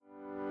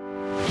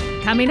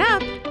Coming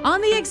up on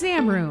The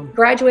Exam Room.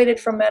 Graduated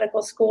from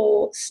medical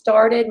school,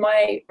 started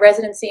my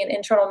residency in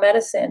internal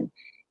medicine.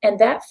 And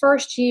that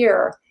first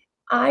year,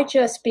 I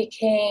just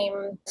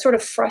became sort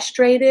of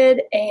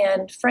frustrated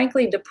and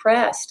frankly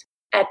depressed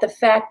at the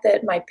fact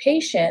that my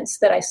patients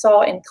that I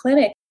saw in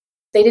clinic,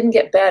 they didn't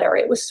get better.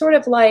 It was sort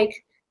of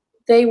like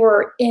they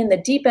were in the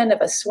deep end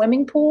of a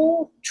swimming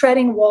pool,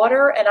 treading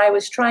water, and I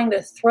was trying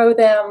to throw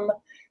them,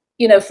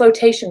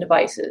 flotation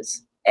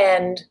devices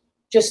and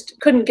just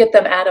couldn't get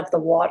them out of the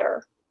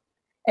water.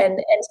 And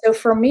so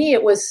for me,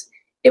 it was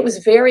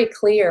very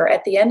clear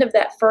at the end of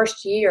that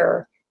first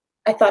year,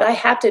 I thought I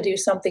have to do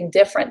something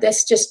different.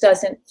 This just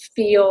doesn't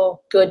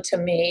feel good to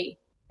me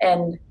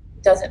and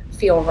doesn't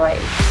feel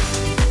right.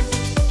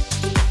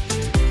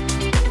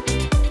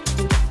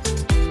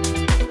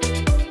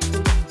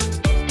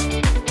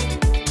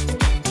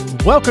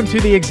 Welcome to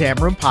the Exam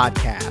Room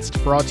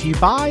Podcast, brought to you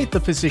by the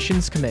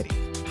Physicians Committee.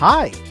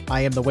 Hi,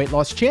 I am the weight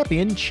loss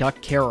champion,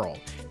 Chuck Carroll.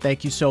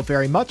 Thank you so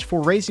very much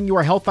for raising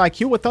your health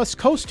IQ with us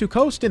coast to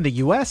coast in the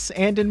U.S.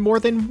 and in more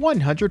than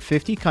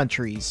 150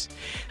 countries.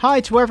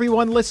 Hi to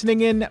everyone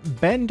listening in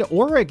Bend,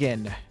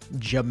 Oregon,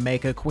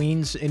 Jamaica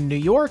Queens in New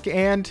York,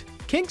 and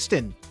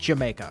Kingston,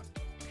 Jamaica.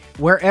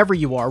 Wherever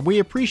you are, we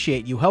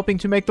appreciate you helping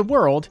to make the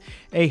world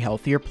a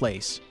healthier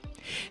place.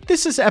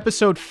 This is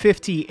episode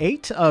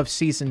 58 of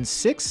season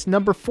 6,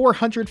 number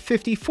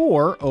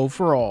 454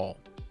 overall.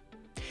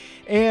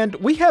 And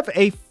we have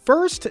a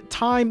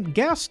first-time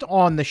guest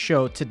on the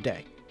show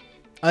today,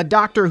 a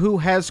doctor who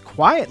has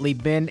quietly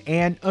been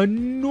an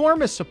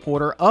enormous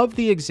supporter of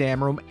the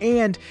Exam Room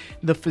and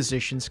the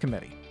Physicians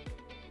Committee.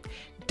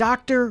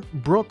 Dr.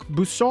 Brooke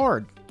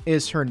Bussard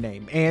is her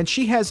name, and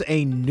she has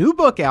a new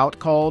book out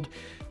called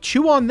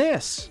Chew on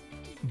This: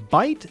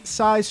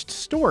 Bite-Sized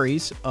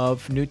Stories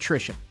of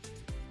Nutrition.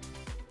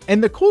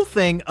 And the cool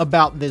thing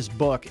about this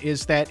book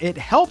is that it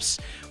helps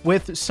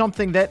with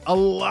something that a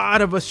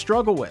lot of us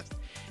struggle with.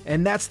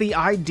 And that's the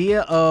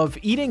idea of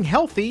eating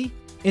healthy,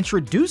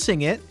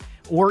 introducing it,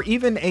 or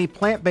even a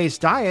plant-based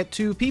diet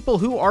to people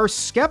who are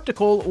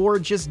skeptical or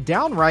just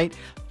downright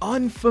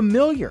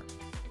unfamiliar.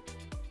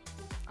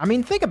 I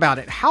mean, think about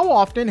it. How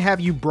often have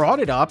you brought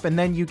it up and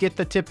then you get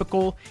the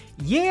typical,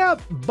 yeah,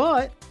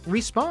 but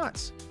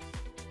response?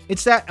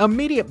 It's that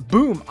immediate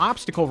boom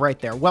obstacle right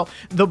there. Well,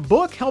 the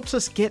book helps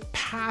us get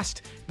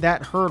past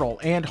that hurdle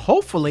and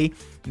hopefully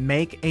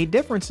make a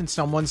difference in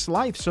someone's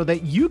life so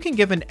that you can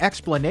give an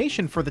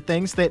explanation for the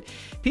things that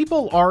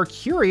people are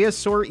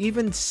curious or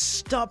even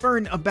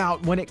stubborn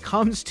about when it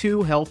comes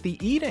to healthy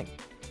eating.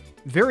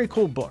 Very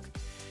cool book.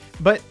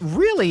 But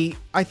really,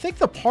 I think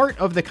the part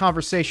of the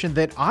conversation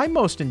that I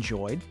most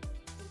enjoyed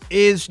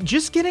is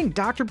just getting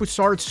Dr.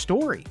 Bussard's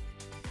story.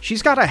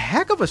 She's got a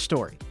heck of a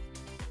story.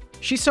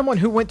 She's someone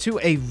who went to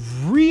a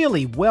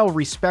really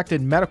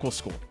well-respected medical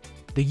school,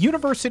 the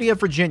University of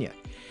Virginia.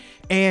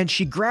 And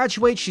she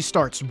graduates, she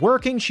starts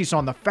working, she's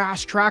on the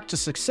fast track to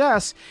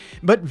success,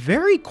 but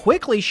very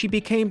quickly she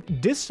became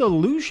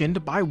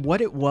disillusioned by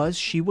what it was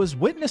she was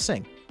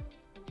witnessing.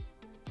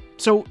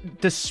 So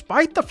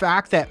despite the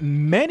fact that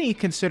many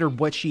considered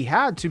what she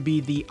had to be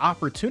the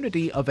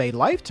opportunity of a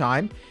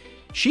lifetime,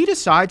 she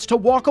decides to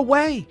walk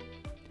away.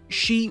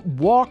 She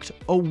walked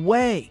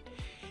away.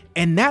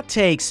 And that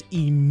takes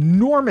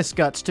enormous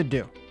guts to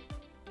do.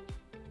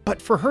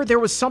 But for her, there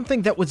was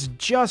something that was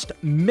just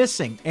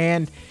missing.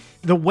 And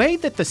the way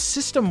that the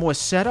system was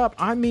set up,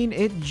 I mean,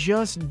 it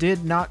just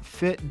did not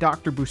fit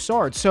Dr.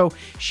 Bussard. So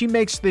she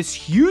makes this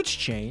huge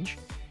change.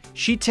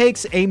 She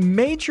takes a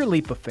major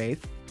leap of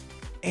faith,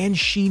 and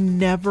she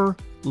never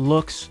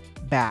looks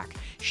back.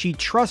 She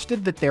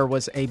trusted that there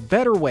was a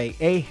better way,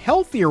 a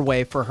healthier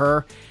way for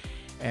her.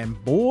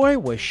 And boy,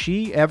 was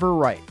she ever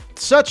right.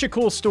 Such a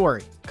cool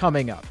story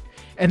coming up.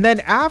 And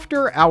then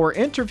after our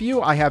interview,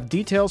 I have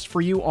details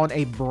for you on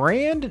a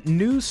brand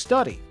new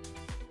study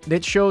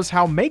that shows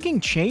how making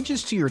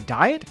changes to your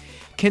diet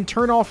can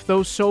turn off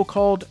those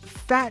so-called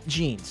fat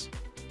genes.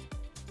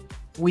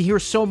 We hear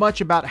so much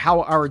about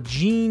how our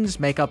genes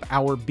make up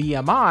our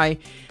BMI,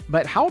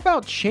 but how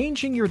about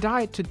changing your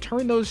diet to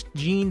turn those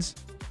genes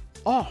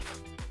off?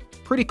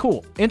 Pretty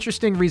cool.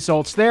 Interesting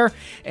results there,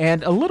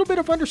 and a little bit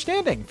of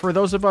understanding for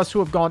those of us who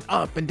have gone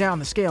up and down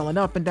the scale and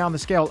up and down the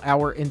scale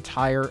our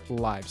entire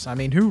lives. I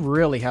mean, who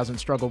really hasn't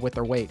struggled with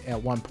their weight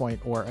at one point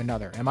or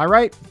another? Am I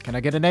right? Can I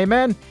get an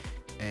amen?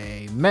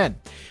 Amen.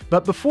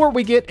 But before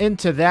we get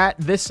into that,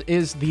 this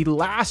is the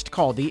last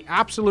call, the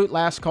absolute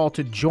last call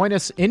to join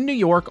us in New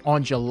York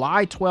on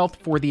July 12th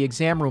for the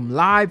Exam Room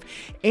Live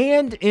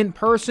and in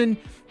person.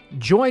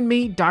 Join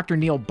me, Dr.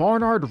 Neil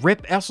Barnard,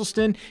 Rip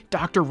Esselstyn,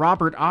 Dr.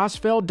 Robert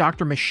Osfeld,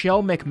 Dr.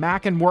 Michelle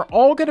McMacken. We're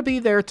all going to be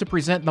there to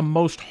present the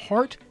most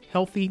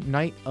heart-healthy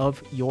night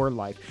of your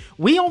life.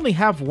 We only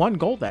have one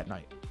goal that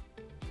night,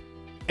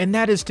 and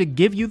that is to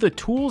give you the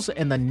tools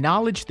and the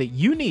knowledge that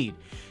you need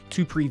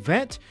to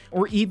prevent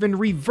or even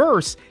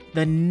reverse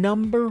the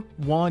number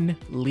one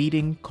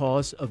leading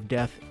cause of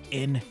death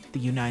in the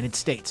United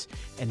States,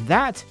 and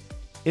that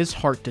is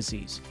heart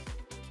disease.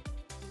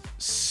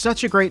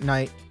 Such a great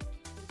night.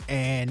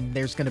 and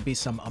there's going to be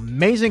some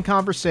amazing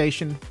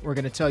conversation. We're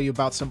going to tell you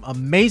about some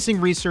amazing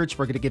research.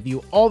 We're going to give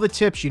you all the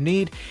tips you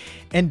need.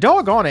 And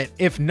doggone it,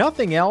 if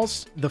nothing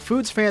else, the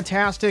food's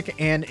fantastic,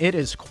 and it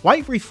is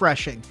quite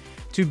refreshing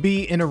to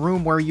be in a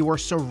room where you are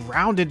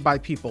surrounded by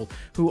people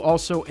who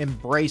also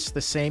embrace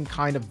the same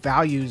kind of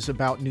values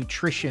about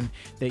nutrition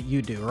that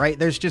you do, right?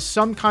 There's just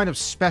some kind of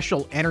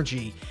special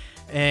energy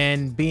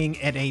and being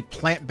in a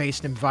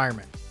plant-based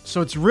environment.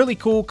 So it's really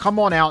cool. Come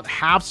on out,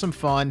 have some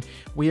fun.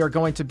 We are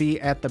going to be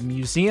at the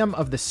Museum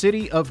of the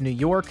City of New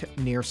York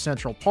near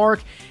Central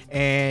Park,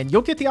 and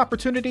you'll get the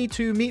opportunity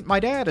to meet my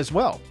dad as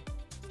well.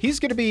 He's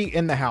going to be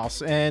in the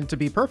house, and to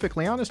be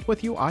perfectly honest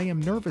with you, I am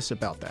nervous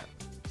about that.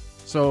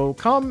 So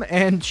come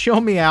and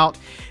show me out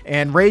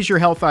and raise your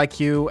health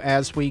IQ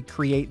as we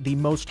create the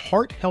most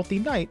heart-healthy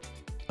night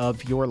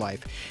of your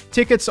life.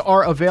 Tickets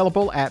are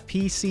available at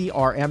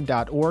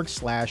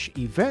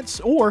pcrm.org/events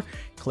or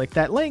click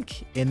that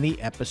link in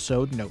the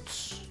episode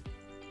notes.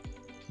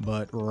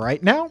 But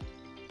right now,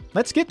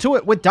 let's get to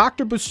it with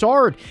Dr.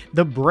 Bussard,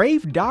 the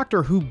brave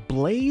doctor who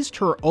blazed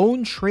her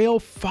own trail,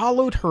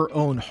 followed her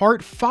own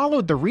heart,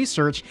 followed the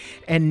research,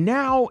 and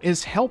now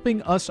is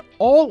helping us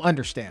all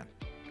understand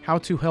how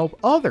to help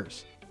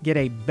others get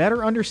a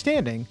better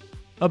understanding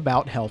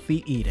about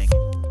healthy eating.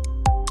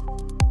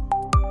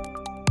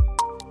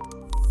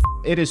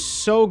 It is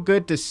so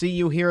good to see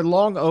you here.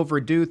 Long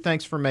overdue.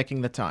 Thanks for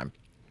making the time.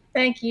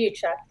 Thank you,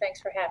 Chuck.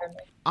 Thanks for having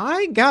me.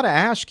 I gotta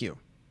ask you,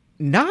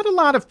 not a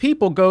lot of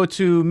people go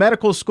to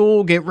medical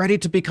school, get ready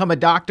to become a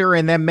doctor,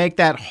 and then make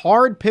that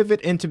hard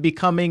pivot into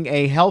becoming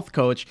a health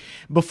coach.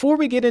 Before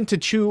we get into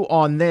chew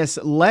on this,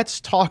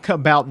 let's talk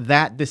about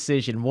that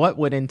decision. What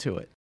went into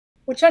it?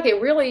 Well, Chuck,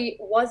 it really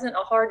wasn't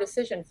a hard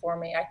decision for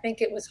me. I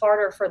think it was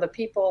harder for the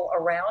people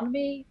around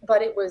me,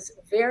 but it was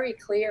very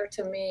clear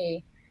to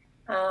me.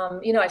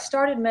 I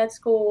started med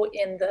school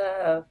in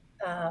the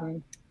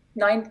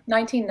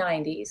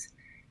 1990s.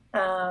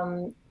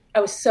 I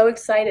was so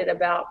excited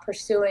about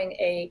pursuing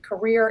a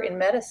career in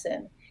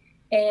medicine.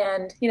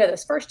 And,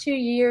 those first 2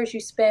 years you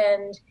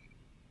spend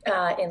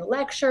in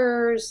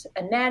lectures,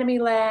 anatomy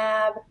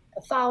lab,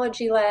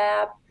 pathology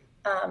lab,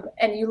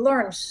 and you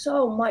learn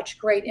so much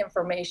great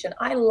information.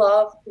 I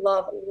love,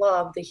 love,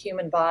 love the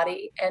human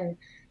body and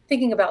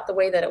thinking about the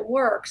way that it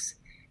works.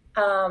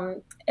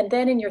 And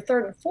then in your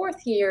third and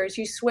fourth years,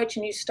 you switch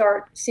and you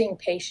start seeing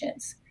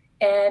patients.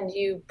 And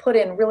you put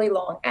in really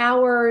long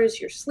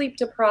hours, you're sleep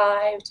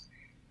deprived,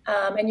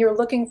 and you're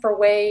looking for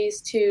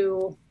ways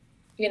to,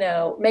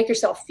 make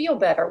yourself feel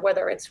better,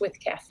 whether it's with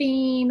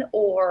caffeine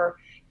or,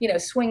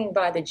 swinging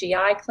by the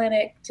GI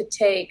clinic to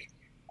take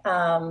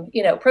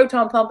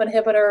proton pump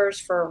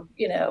inhibitors for,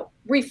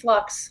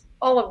 reflux,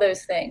 all of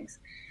those things.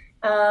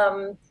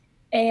 And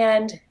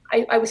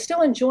I was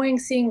still enjoying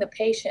seeing the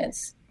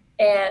patients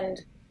and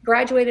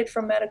graduated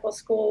from medical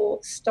school,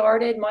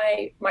 started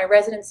my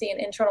residency in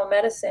internal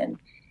medicine.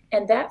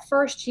 And that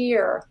first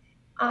year,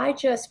 I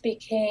just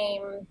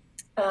became,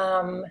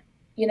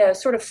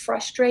 sort of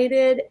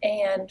frustrated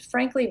and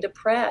frankly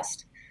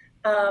depressed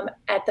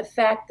at the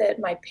fact that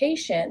my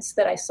patients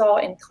that I saw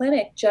in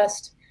clinic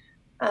just,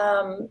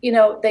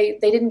 they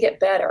didn't get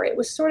better. It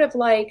was sort of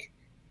like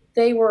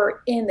they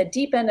were in the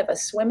deep end of a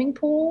swimming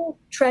pool,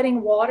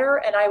 treading water,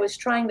 and I was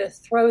trying to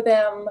throw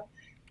them,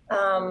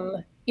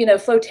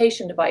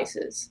 flotation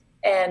devices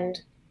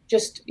and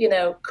just,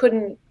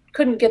 couldn't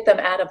get them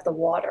out of the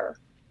water.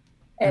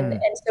 And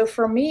so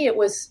for me, it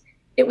was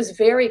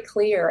very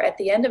clear at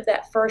the end of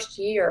that first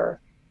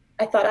year,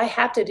 I thought I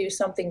have to do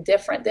something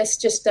different. This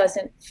just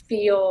doesn't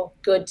feel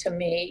good to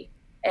me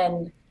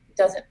and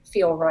doesn't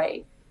feel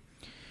right.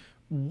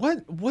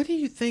 What do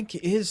you think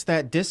is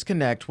that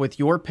disconnect with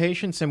your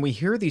patients? And we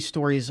hear these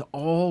stories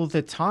all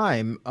the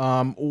time.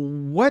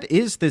 What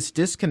is this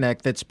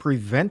disconnect that's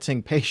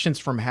preventing patients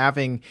from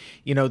having,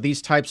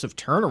 these types of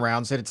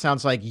turnarounds that it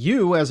sounds like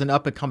you as an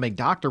up-and-coming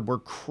doctor were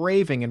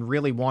craving and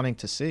really wanting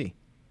to see?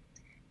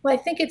 Well, I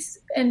think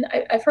and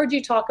I've heard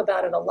you talk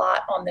about it a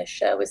lot on this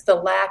show, is the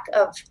lack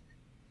of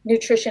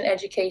nutrition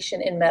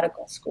education in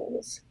medical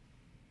schools.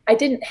 I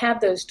didn't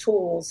have those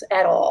tools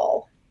at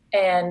all.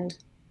 And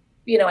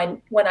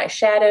when I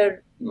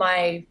shadowed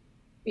my,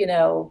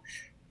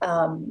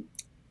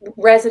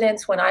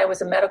 residents when I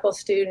was a medical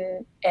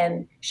student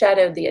and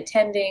shadowed the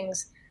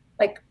attendings,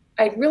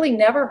 I really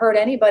never heard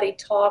anybody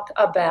talk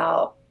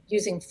about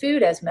using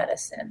food as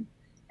medicine.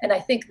 And I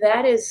think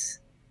that is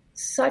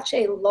such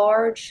a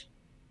large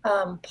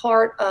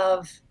part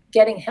of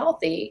getting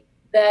healthy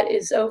that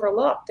is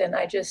overlooked. And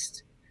I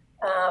just,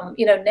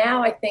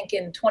 now I think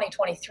in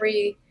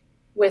 2023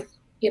 with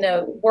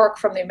work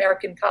from the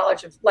American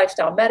College of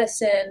Lifestyle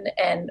Medicine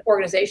and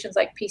organizations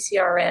like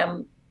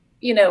PCRM,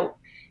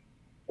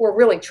 we're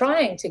really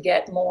trying to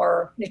get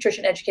more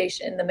nutrition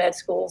education in the med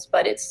schools,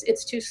 but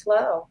it's too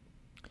slow.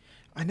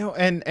 I know.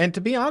 And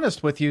to be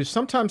honest with you,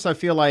 sometimes I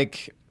feel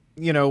like,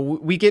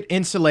 we get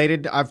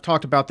insulated. I've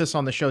talked about this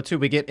on the show too.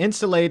 We get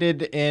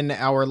insulated in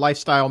our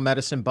lifestyle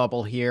medicine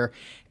bubble here.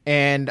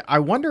 And I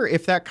wonder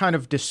if that kind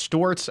of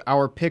distorts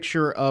our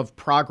picture of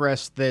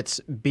progress that's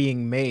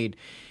being made.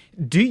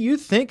 Do you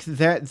think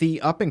that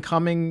the up and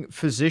coming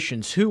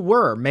physicians who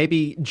were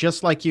maybe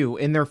just like you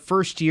in their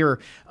first year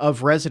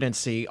of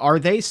residency, are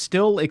they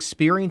still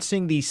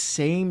experiencing these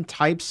same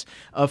types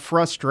of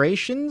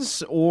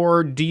frustrations?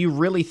 Or do you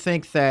really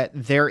think that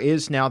there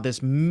is now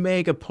this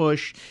mega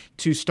push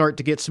to start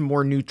to get some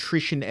more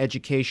nutrition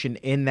education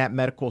in that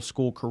medical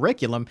school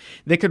curriculum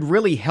that could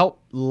really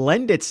help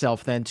lend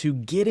itself then to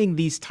getting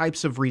these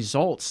types of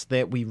results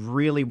that we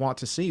really want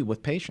to see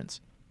with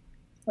patients?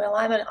 Well,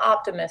 I'm an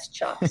optimist,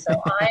 Chuck, so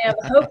I am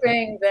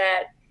hoping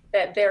that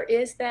there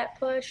is that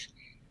push,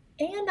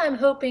 and I'm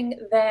hoping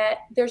that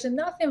there's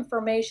enough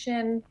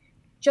information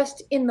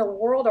just in the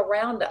world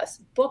around us,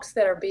 books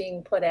that are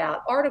being put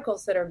out,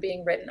 articles that are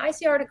being written. I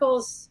see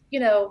articles,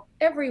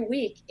 every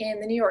week in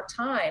the New York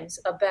Times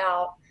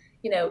about,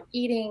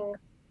 eating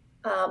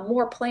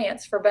more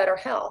plants for better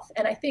health.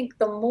 And I think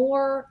the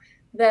more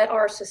that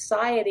our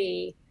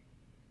society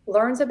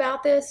learns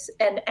about this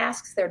and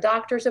asks their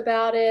doctors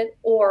about it,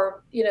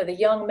 or the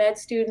young med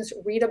students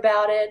read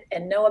about it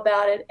and know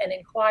about it and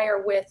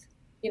inquire with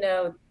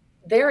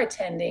their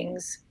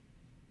attendings,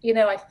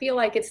 I feel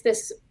like it's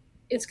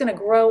going to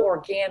grow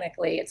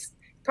organically. It's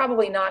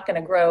probably not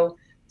going to grow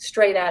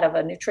straight out of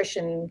a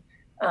nutrition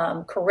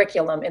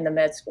curriculum in the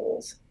med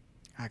schools.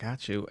 I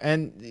got you.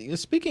 And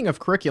speaking of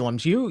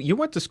curriculums, you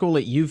went to school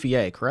at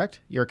UVA,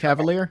 correct? You're a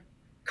Cavalier?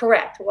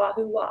 Correct.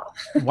 Wahoo, wah.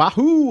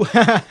 Wahoo.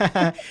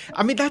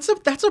 I mean, that's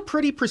a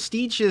pretty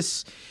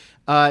prestigious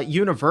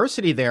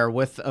university there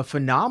with a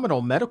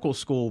phenomenal medical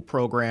school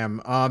program.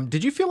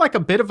 Did you feel like a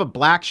bit of a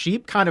black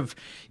sheep, kind of,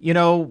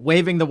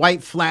 waving the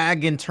white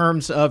flag in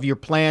terms of your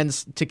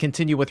plans to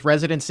continue with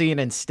residency and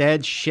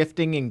instead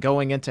shifting and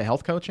going into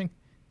health coaching?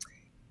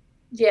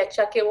 Yeah,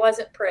 Chuck, it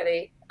wasn't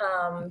pretty.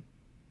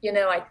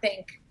 I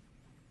think,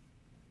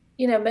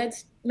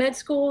 med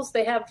schools,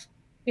 they have,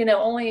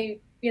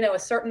 only a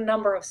certain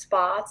number of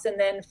spots. And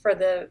then for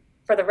the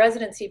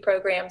residency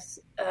programs,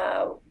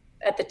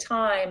 at the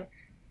time,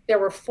 there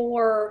were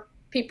 4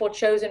 people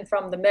chosen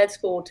from the med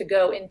school to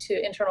go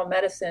into internal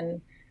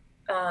medicine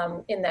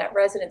in that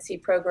residency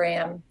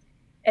program.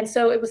 And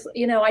so it was,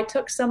 I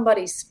took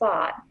somebody's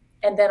spot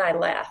and then I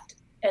left.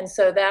 And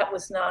so that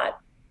was not,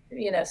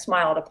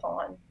 smiled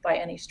upon by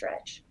any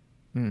stretch.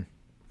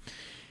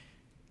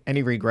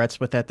 Any regrets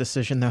with that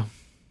decision, though?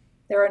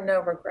 There are no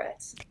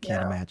regrets. I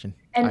can't imagine.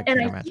 And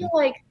I feel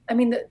like,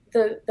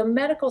 the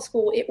medical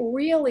school, it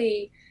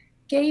really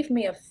gave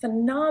me a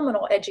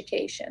phenomenal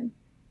education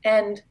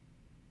and,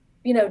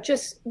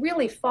 just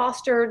really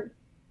fostered,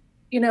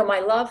 my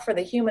love for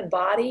the human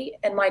body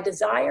and my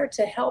desire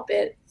to help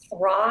it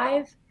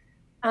thrive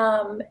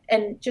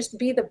and just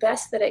be the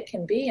best that it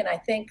can be. And I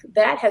think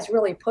that has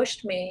really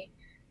pushed me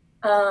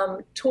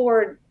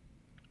toward,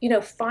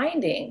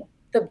 finding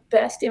the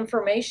best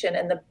information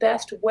and the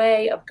best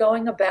way of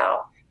going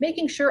about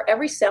making sure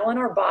every cell in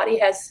our body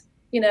has,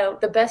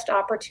 the best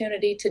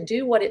opportunity to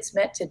do what it's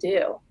meant to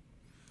do.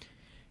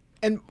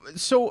 And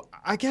so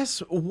I guess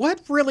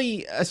what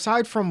really,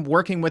 aside from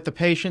working with the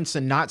patients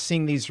and not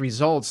seeing these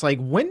results, like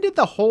when did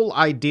the whole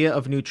idea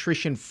of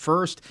nutrition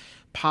first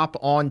pop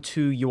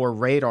onto your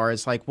radar?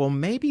 It's like, well,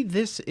 maybe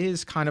this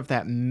is kind of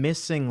that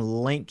missing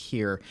link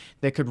here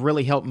that could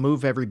really help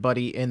move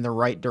everybody in the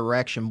right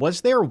direction.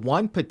 Was there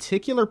one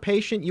particular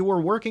patient you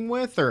were working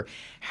with, or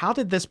how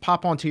did this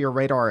pop onto your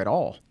radar at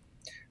all?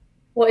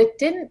 Well, it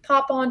didn't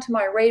pop onto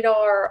my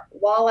radar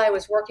while I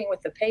was working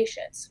with the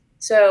patients.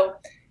 So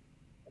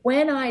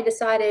when I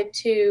decided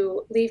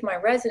to leave my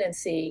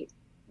residency,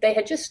 they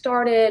had just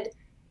started,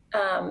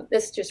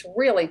 this just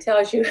really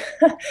tells you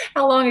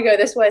how long ago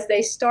this was.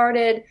 They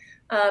started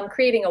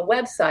creating a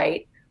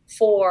website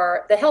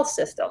for the health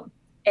system.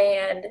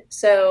 And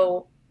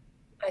so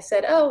I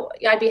said,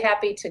 I'd be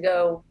happy to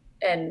go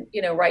and,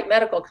 write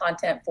medical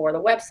content for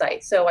the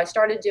website. So I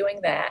started doing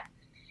that.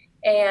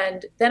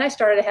 And then I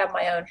started to have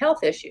my own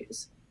health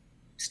issues,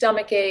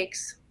 stomach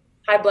aches,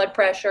 high blood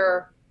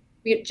pressure,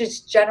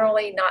 just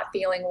generally not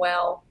feeling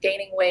well,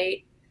 gaining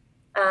weight.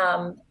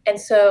 And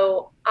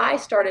so I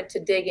started to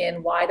dig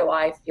in, why do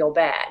I feel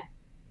bad?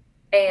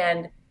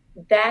 And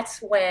that's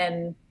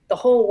when the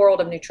whole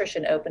world of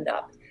nutrition opened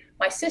up.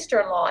 My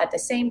sister-in-law at the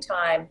same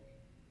time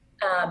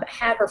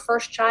had her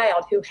first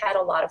child who had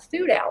a lot of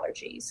food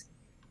allergies.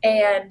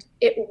 And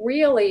it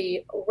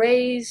really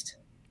raised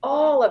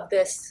all of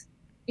this,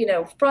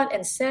 front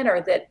and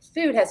center, that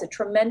food has a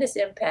tremendous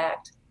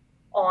impact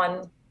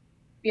on,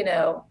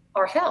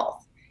 our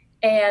health.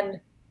 And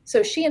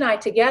so she and I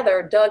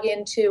together dug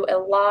into a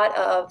lot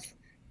of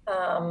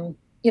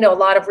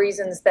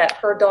reasons that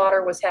her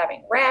daughter was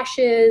having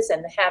rashes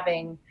and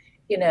having,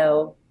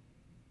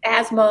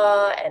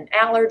 asthma and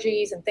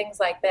allergies and things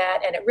like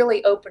that. And it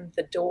really opened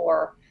the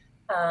door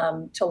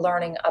to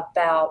learning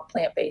about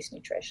plant-based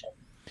nutrition.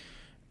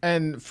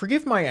 And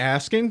forgive my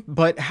asking,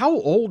 but how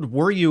old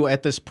were you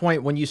at this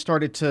point when you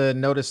started to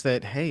notice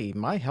that, hey,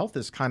 my health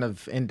is kind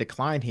of in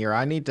decline here.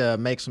 I need to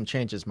make some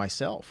changes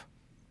myself?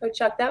 Oh,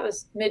 Chuck, that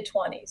was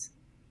mid-20s,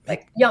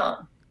 like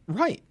young.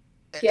 Right.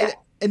 Yeah.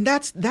 And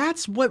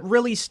that's what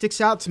really sticks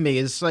out to me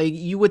is like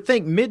you would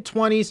think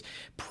mid-20s,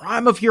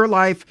 prime of your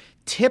life,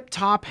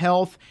 tip-top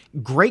health,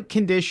 great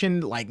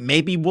condition, like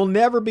maybe we'll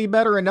never be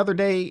better another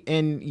day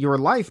in your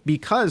life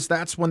because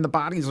that's when the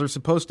bodies are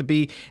supposed to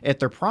be at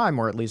their prime,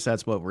 or at least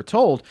that's what we're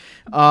told.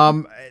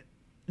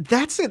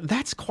 That's it.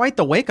 That's quite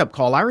the wake-up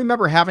call. I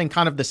remember having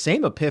kind of the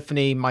same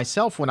epiphany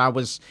myself when I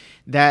was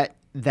that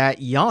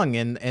young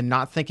and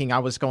not thinking I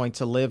was going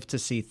to live to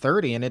see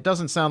 30. And it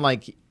doesn't sound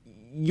like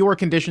your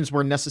conditions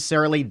were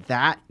necessarily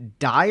that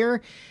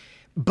dire,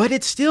 but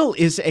it still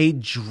is a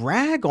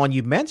drag on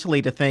you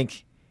mentally to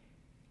think,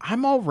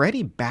 I'm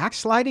already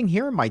backsliding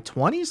here in my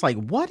 20s. Like,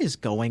 what is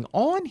going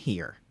on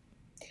here?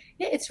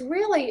 Yeah, it's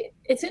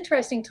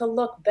interesting to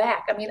look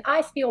back. I mean,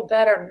 I feel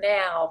better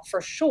now for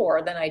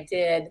sure than I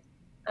did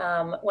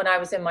when I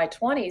was in my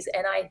 20s.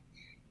 And I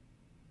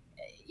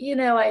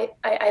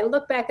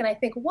look back and I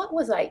think, what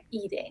was I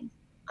eating?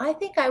 I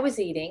think I was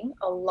eating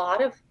a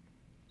lot of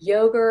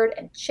yogurt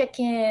and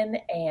chicken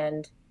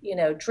and,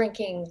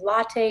 drinking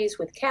lattes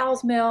with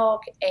cow's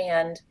milk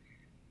and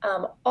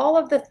all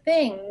of the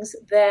things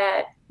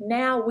that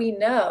now we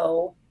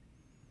know,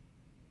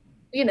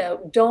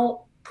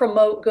 don't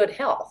promote good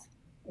health,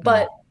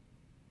 but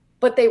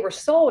they were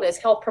sold as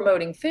health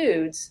promoting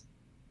foods,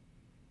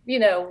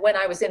 when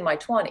I was in my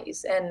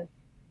 20s and,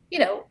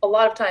 a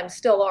lot of times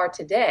still are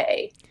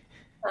today.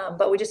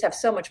 But we just have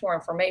so much more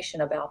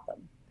information about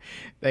them.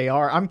 They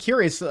are. I'm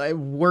curious,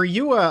 were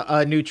you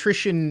a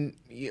nutrition,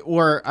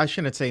 or I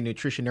shouldn't say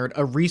nutrition nerd,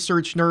 a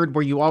research nerd?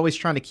 Were you always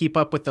trying to keep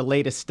up with the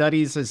latest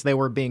studies as they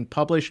were being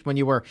published when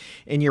you were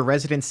in your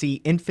residency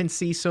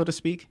infancy, so to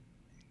speak?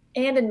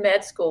 And in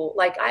med school,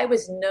 like I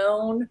was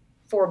known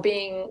for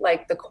being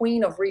like the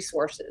queen of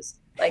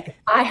resources. Like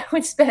I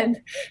would spend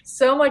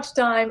so much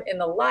time in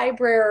the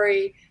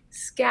library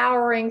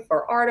scouring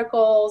for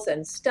articles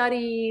and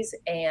studies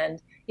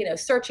and,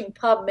 searching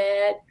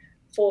PubMed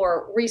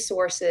for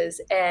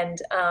resources.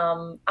 And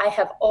I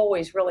have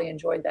always really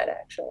enjoyed that,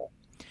 actually.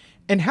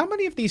 And how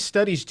many of these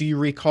studies do you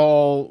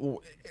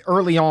recall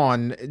early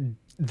on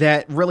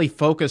that really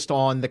focused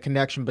on the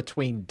connection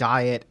between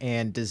diet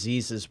and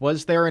diseases?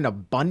 Was there an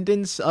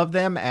abundance of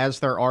them as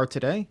there are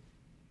today?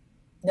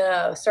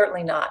 No,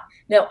 certainly not.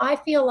 No, I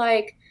feel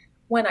like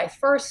when I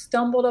first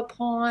stumbled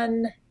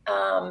upon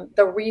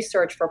the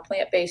research for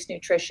plant-based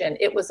nutrition,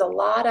 it was a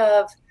lot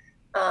of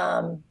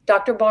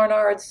Dr.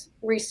 Barnard's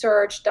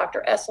research,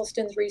 Dr.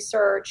 Esselstyn's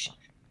research,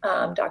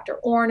 Dr.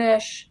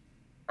 Ornish,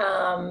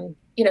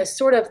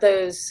 sort of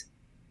those,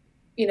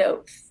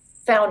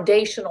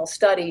 foundational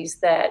studies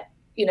that,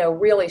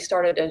 really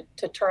started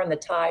to turn the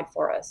tide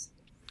for us.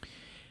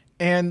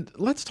 And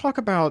let's talk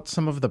about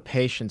some of the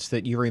patients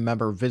that you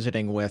remember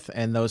visiting with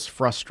and those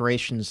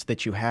frustrations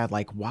that you had.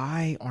 Like,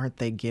 why aren't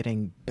they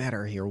getting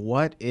better here?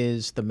 What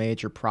is the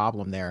major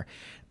problem there?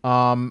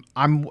 Do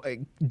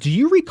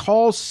you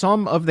recall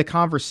some of the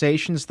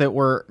conversations that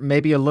were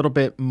maybe a little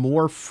bit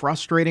more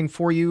frustrating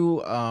for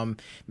you?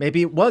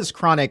 Maybe it was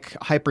chronic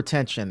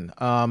hypertension.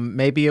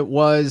 Maybe it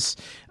was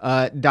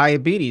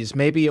diabetes.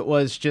 Maybe it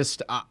was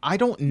just, I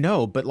don't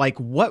know, but like,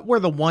 what were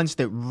the ones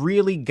that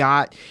really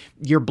got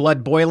your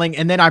blood boiling?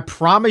 And then I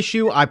promise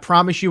you,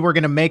 we're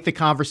going to make the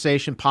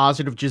conversation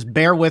positive. Just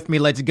bear with me.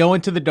 Let's go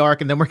into the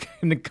dark and then we're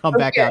going to come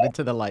back out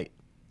into the light.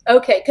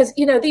 Okay. Because,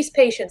 these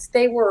patients,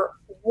 they were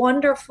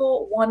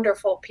wonderful,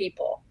 wonderful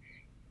people.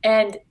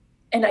 And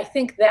I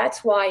think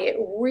that's why it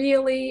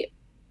really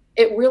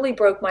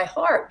broke my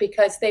heart,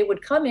 because they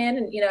would come in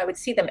and, I would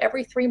see them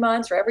every 3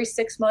 months or every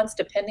 6 months,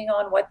 depending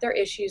on what their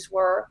issues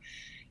were.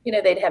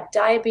 They'd have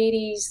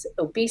diabetes,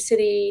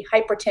 obesity,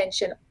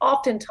 hypertension,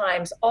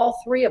 oftentimes all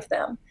three of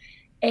them.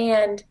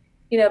 And,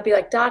 be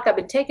like, Doc, I've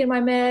been taking my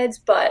meds,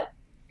 but,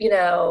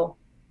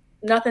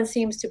 nothing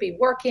seems to be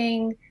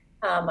working.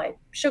 My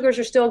sugars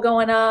are still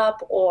going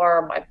up,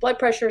 or my blood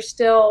pressure is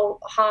still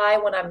high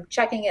when I'm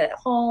checking it at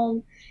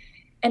home.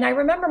 And I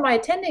remember my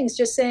attendings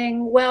just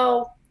saying,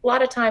 well, a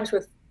lot of times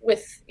with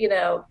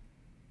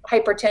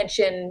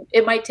hypertension,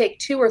 it might take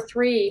 2 or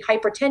 3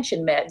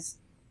 hypertension meds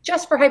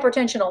just for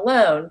hypertension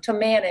alone to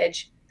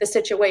manage the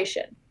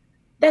situation.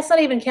 That's not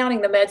even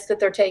counting the meds that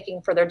they're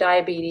taking for their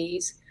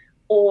diabetes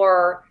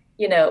or,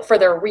 for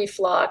their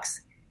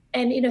reflux.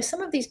 And,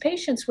 some of these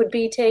patients would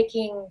be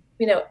taking,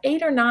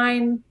 8 or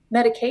 9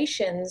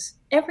 medications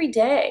every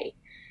day.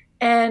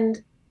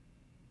 And,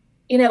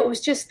 it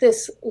was just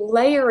this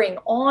layering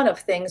on of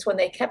things when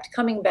they kept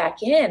coming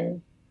back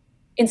in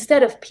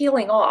instead of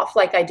peeling off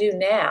like I do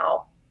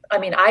now. I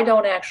mean, I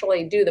don't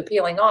actually do the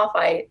peeling off.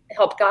 I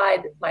help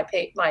guide my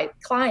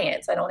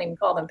clients. I don't even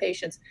call them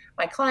patients.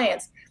 My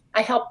clients,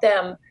 I help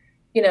them,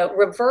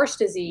 reverse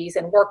disease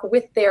and work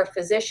with their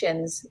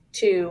physicians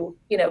to,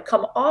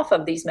 come off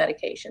of these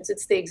medications.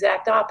 It's the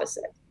exact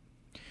opposite.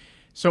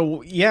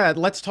 So, yeah,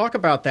 let's talk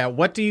about that.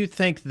 What do you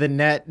think the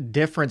net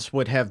difference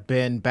would have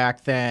been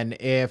back then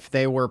if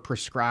they were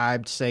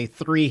prescribed, say,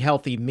 3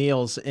 healthy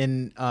meals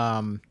in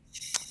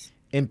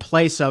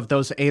place of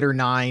those 8 or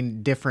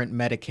 9 different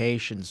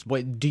medications?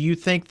 What do you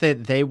think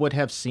that they would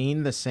have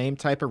seen the same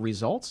type of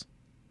results?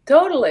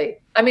 Totally.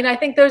 I mean, I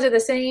think those are the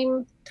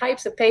same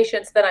types of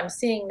patients that I'm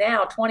seeing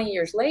now 20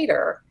 years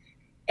later.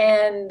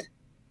 And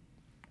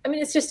I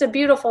mean, it's just a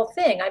beautiful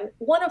thing. I'm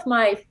one of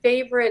my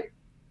favorite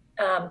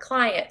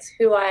clients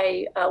who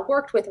I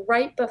worked with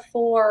right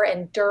before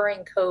and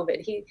during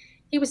COVID.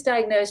 He was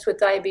diagnosed with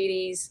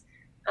diabetes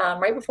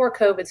right before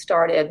COVID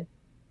started.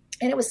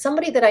 And it was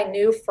somebody that I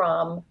knew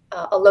from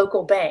a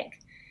local bank.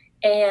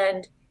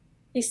 And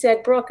he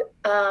said, Brooke,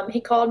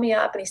 he called me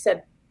up and he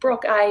said,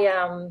 Brooke,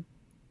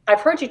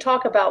 I've heard you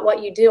talk about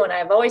what you do, and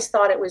I've always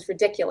thought it was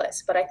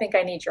ridiculous, but I think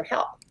I need your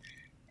help.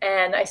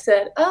 And I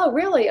said, oh,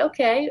 really?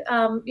 Okay.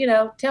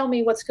 Tell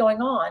me what's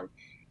going on.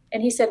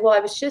 And he said, well, I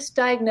was just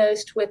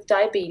diagnosed with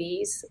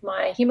diabetes.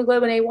 My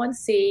hemoglobin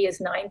A1C is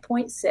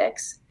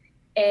 9.6.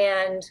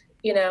 And,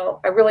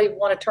 I really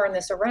want to turn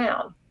this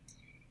around.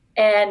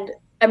 And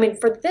I mean,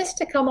 for this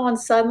to come on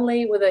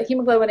suddenly with a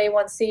hemoglobin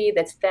A1C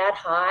that's that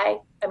high,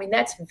 I mean,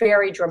 that's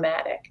very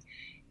dramatic.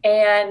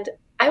 And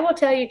I will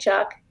tell you,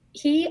 Chuck,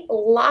 he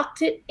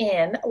locked it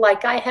in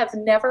like I have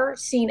never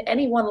seen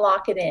anyone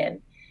lock it in.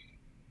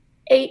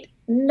 Ate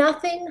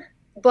nothing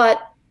but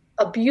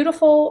a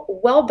beautiful,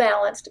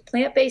 well-balanced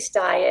plant-based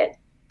diet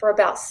for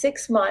about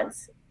 6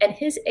 months, and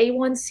his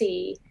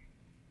A1C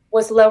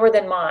was lower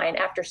than mine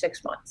after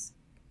 6 months.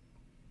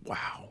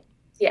 Wow.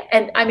 Yeah,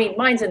 and I mean,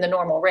 mine's in the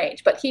normal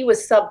range, but he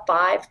was sub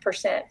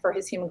 5% for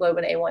his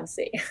hemoglobin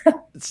A1C.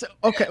 So,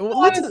 okay,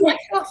 well, I was like,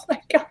 oh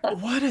my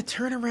God. What a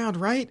turnaround,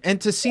 right? And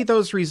to see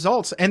those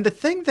results. And the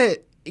thing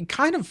that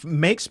kind of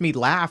makes me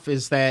laugh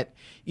is that,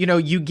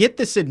 you get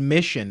this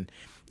admission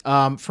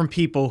from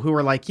people who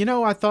are like,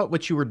 I thought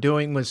what you were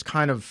doing was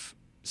kind of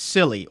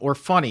silly or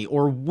funny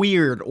or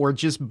weird or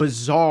just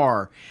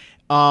bizarre.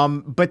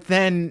 But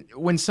then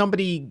when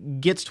somebody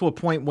gets to a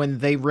point when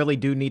they really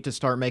do need to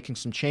start making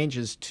some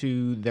changes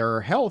to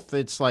their health,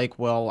 it's like,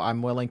 well,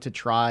 I'm willing to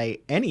try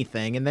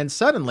anything. And then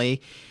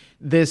suddenly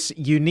this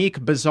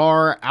unique,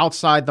 bizarre,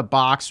 outside the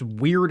box,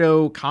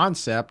 weirdo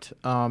concept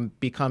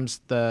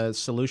becomes the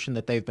solution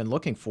that they've been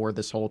looking for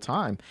this whole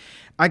time.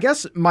 I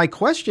guess my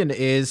question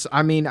is,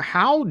 I mean,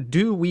 how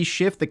do we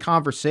shift the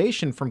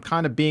conversation from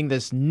kind of being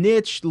this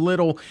niche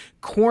little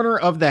corner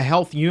of the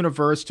health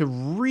universe to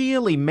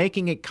really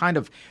making it kind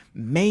of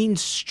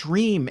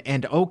mainstream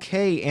and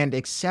okay and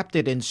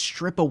accepted, and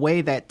strip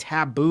away that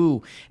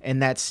taboo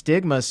and that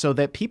stigma so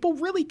that people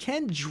really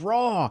can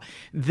draw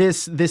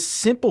this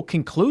simple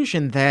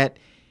conclusion that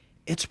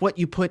it's what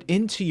you put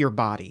into your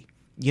body?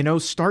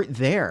 Start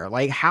there.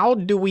 Like, how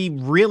do we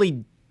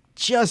really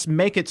just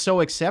make it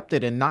so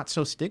accepted and not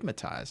so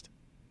stigmatized?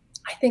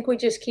 I think we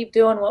just keep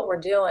doing what we're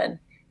doing.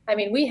 I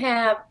mean,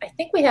 I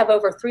think we have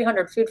over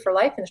 300 Food for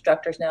Life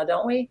instructors now,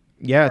 don't we?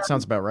 Yeah, it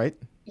sounds about right.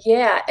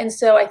 Yeah. And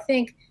so I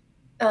think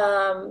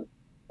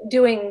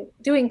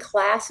doing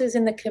classes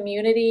in the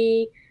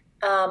community,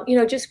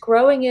 just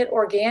growing it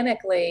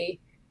organically,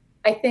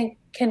 I think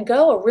can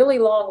go a really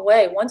long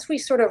way. Once we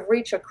sort of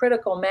reach a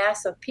critical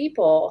mass of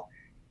people,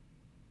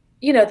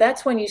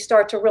 that's when you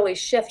start to really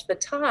shift the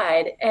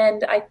tide.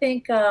 And I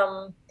think,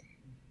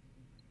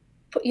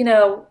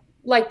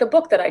 like the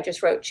book that I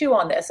just wrote, Chew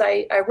on This,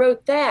 I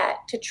wrote that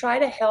to try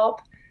to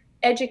help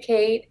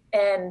educate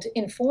and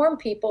inform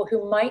people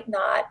who might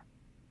not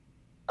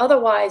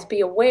otherwise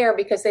be aware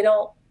because they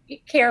don't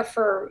care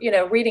for,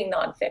 reading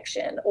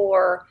nonfiction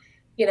or,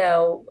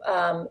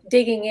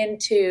 digging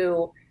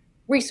into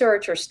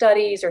research or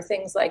studies or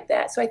things like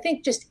that. So I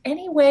think just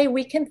any way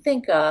we can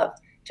think of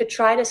to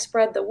try to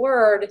spread the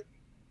word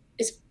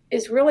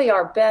is really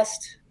our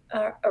best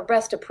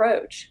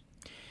approach.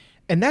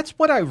 And that's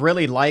what I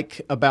really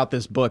like about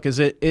this book, is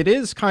it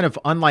is kind of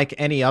unlike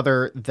any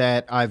other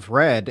that I've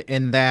read,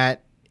 in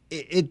that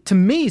it to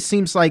me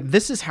seems like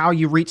this is how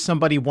you reach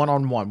somebody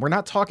one-on-one. We're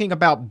not talking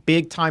about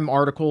big-time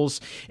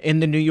articles in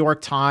the New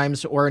York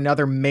Times or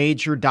another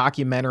major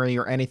documentary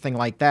or anything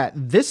like that.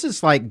 This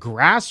is like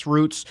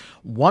grassroots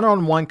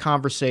one-on-one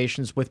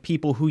conversations with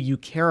people who you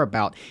care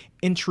about,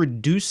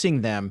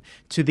 introducing them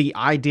to the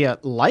idea,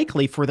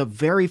 likely for the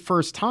very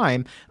first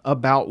time,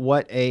 about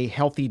what a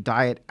healthy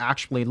diet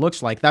actually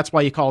looks like. That's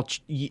why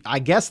I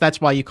guess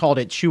that's why you called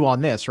it Chew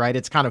on This, right?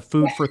 It's kind of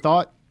food for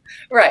thought.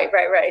 Right.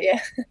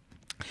 Yeah.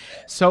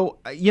 So,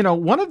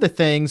 one of the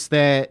things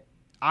that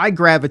I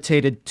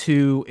gravitated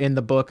to in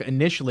the book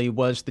initially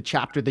was the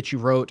chapter that you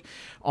wrote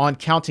on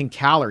counting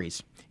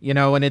calories.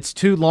 And it's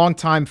two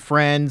longtime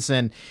friends,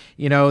 and,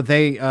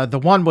 they, the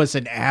one was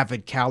an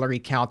avid calorie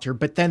counter,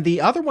 but then the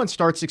other one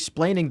starts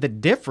explaining the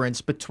difference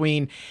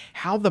between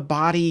how the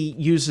body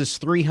uses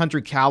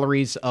 300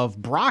 calories of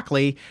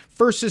broccoli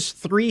versus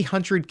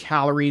 300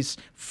 calories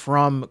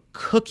from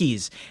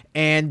cookies,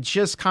 and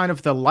just kind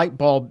of the light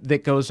bulb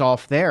that goes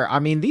off there. I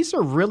mean, these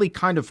are really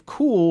kind of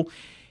cool.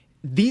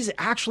 These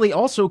actually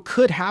also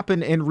could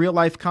happen in real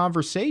life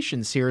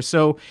conversations here.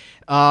 So,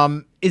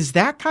 is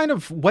that kind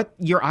of what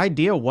your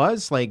idea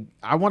was? Like,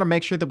 I want to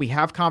make sure that we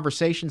have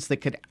conversations that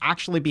could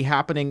actually be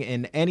happening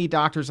in any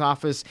doctor's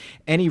office,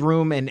 any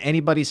room, in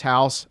anybody's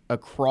house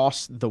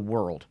across the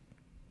world.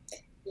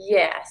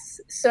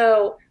 Yes.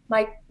 So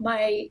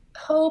my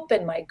hope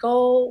and my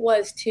goal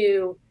was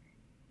to,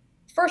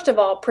 first of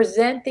all,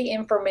 present the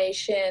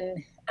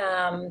information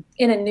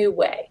in a new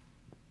way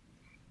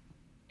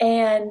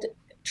and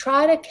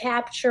try to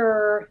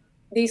capture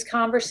these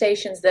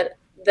conversations that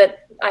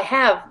I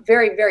have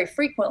very, very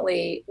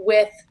frequently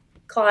with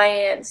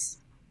clients,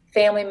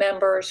 family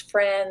members,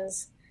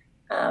 friends,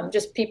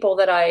 just people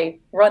that I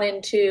run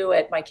into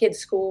at my kids'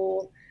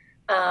 school,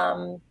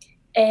 and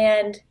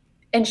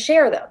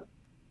share them.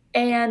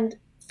 And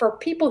for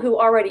people who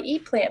already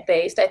eat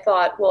plant-based, I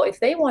thought, well, if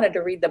they wanted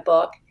to read the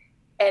book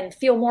and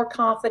feel more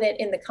confident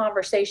in the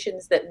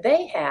conversations that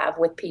they have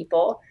with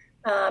people,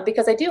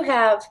 because I do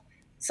have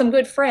some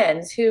good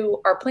friends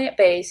who are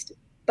plant-based,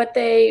 but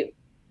they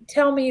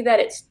tell me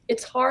that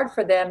it's hard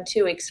for them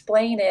to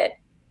explain it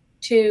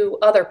to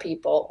other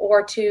people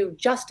or to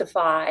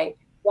justify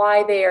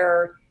why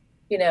they're,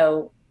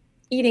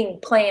 eating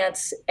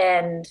plants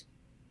and,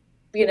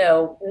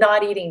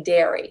 not eating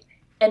dairy.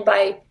 And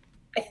by,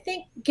 I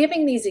think,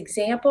 giving these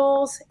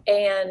examples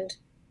and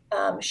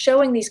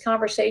showing these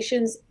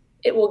conversations,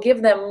 it will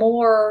give them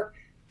more,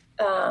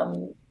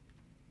 sort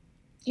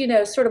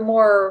of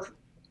more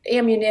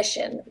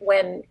ammunition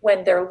when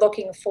they're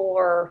looking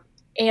for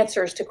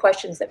answers to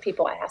questions that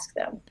people ask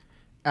them.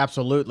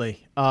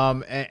 Absolutely.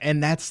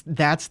 And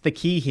that's the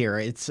key here.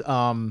 It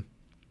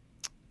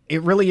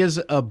really is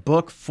a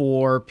book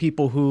for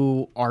people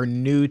who are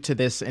new to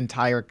this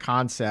entire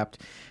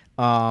concept.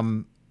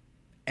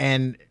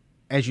 And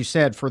as you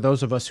said, for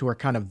those of us who are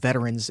kind of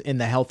veterans in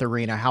the health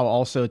arena, how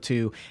also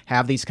to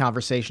have these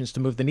conversations to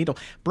move the needle.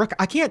 Brooke,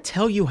 I can't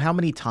tell you how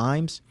many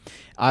times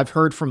I've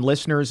heard from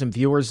listeners and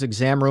viewers,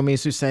 exam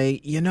roomies who say,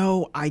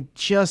 I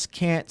just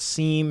can't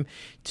seem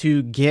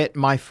to get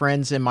my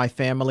friends and my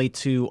family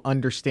to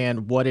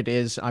understand what it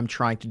is I'm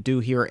trying to do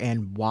here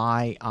and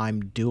why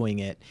I'm doing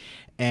it.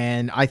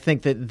 And I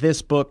think that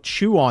this book,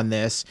 Chew on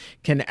This,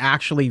 can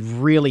actually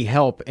really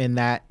help in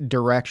that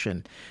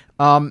direction.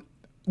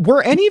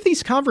 Were any of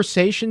these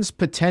conversations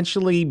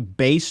potentially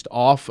based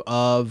off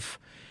of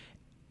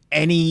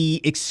any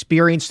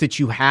experience that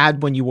you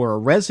had when you were a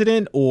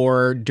resident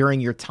or during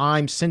your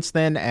time since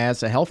then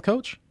as a health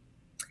coach?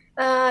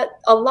 A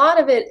lot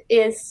of it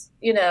is,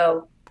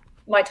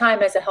 my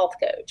time as a health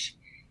coach.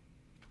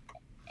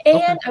 And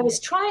okay. I was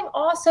trying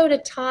also to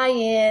tie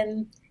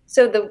in,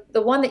 so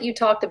the one that you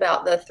talked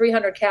about, the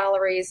 300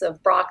 calories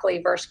of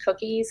broccoli versus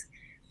cookies,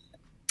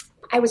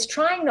 I was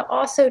trying to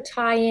also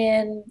tie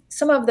in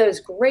some of those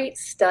great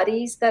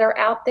studies that are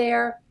out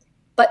there,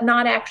 but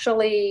not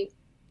actually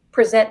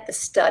present the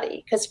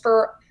study. Because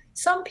for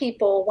some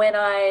people, when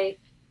I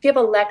give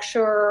a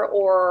lecture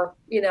or,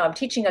 I'm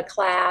teaching a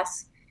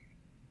class,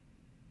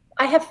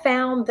 I have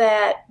found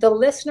that the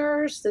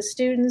listeners, the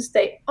students,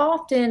 they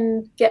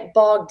often get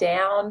bogged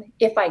down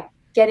if I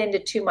get into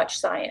too much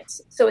science.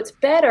 So it's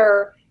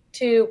better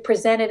to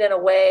present it in a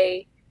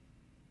way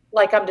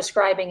like I'm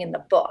describing in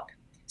the book.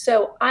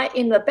 So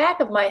in the back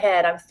of my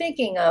head, I'm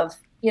thinking of,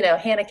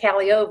 Hannah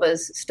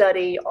Kaliova's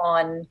study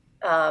on,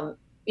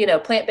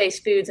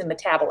 plant-based foods and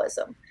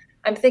metabolism.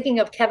 I'm thinking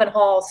of Kevin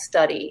Hall's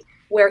study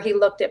where he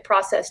looked at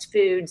processed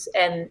foods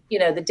and,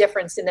 the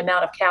difference in the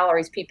amount of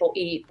calories people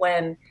eat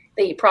when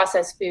they eat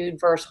processed food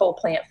versus whole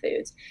plant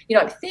foods.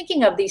 I'm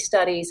thinking of these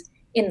studies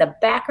in the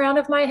background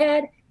of my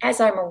head as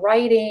I'm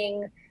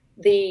writing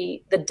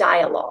the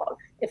dialogue,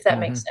 if that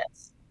makes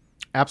sense.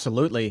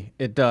 Absolutely,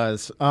 it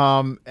does.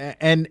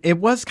 And it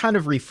was kind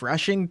of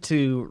refreshing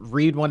to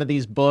read one of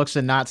these books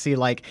and not see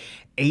like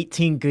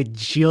 18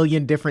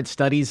 gajillion different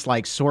studies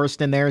like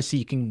sourced in there, so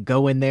you can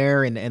go in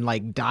there and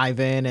like dive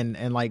in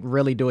and like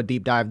really do a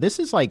deep dive. This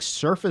is like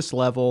surface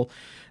level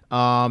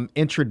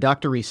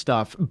introductory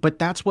stuff, but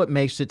that's what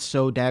makes it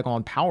so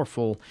daggone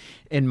powerful,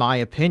 in my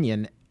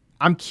opinion.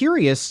 I'm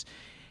curious,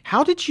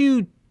 how did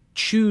you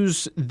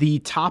choose the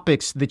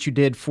topics that you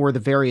did for the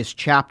various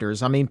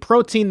chapters? I mean,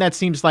 protein, that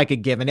seems like a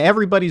given.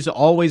 Everybody's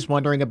always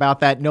wondering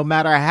about that, no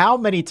matter how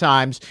many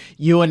times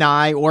you and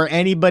I or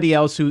anybody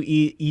else who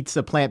eats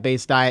a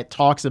plant-based diet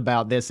talks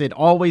about this. It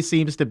always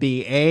seems to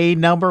be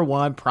number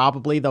one,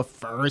 probably the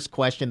first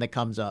question that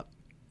comes up.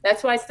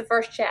 That's why it's the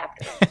first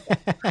chapter.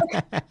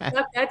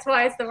 That's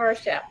why it's the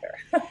first chapter.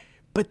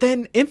 But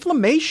then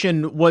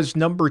inflammation was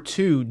number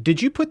 2.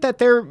 Did you put that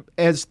there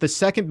as the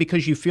second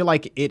because you feel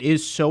like it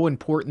is so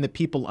important that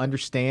people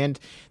understand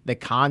the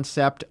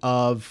concept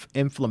of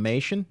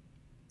inflammation?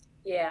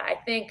 Yeah, I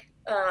think,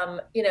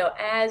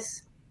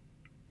 as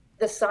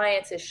the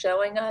science is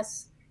showing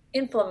us,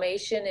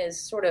 inflammation is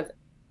sort of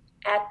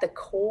at the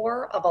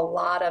core of a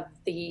lot of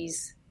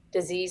these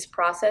disease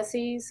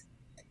processes.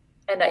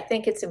 And I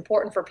think it's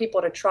important for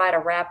people to try to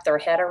wrap their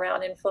head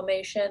around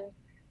inflammation.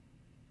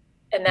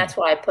 And that's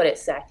why I put it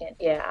second.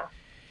 Yeah.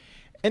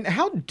 And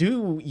how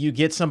do you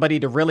get somebody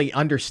to really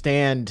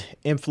understand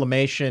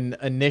inflammation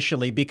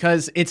initially?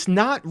 Because it's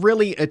not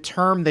really a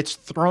term that's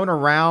thrown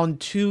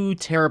around too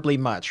terribly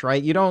much,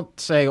 right? You don't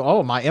say,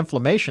 oh, my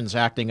inflammation's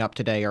acting up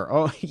today, or,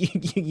 oh,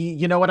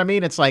 you know what I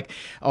mean? It's like,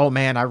 oh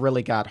man, I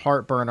really got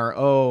heartburn, or,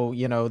 oh,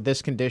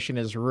 this condition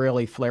is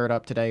really flared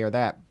up today, or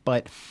that.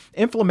 But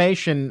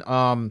inflammation,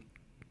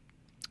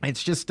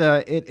 it's just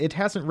it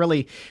hasn't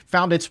really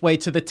found its way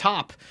to the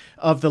top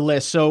of the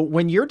list. So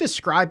when you're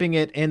describing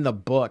it in the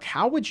book,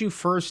 how would you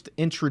first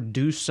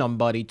introduce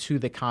somebody to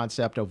the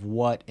concept of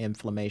what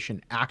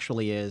inflammation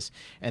actually is?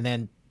 And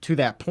then to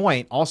that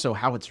point, also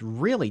how it's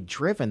really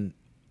driven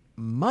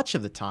much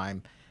of the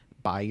time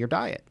by your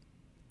diet.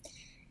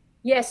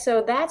 Yes,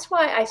 so that's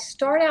why I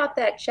start out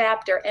that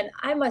chapter. And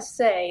I must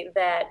say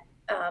that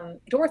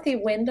Dorothy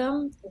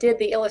Wyndham did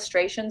the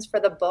illustrations for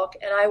the book,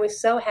 and I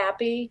was so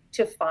happy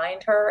to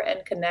find her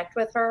and connect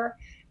with her.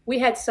 We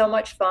had so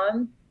much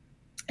fun.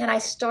 And I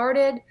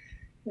started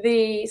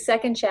the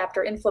second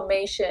chapter,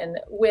 Inflammation,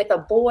 with a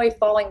boy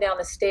falling down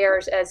the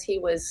stairs as he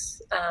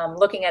was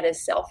looking at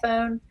his cell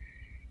phone.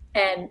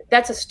 And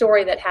that's a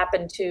story that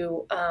happened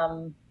to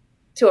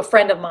a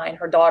friend of mine.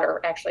 Her daughter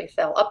actually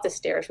fell up the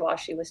stairs while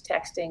she was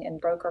texting and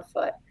broke her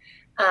foot.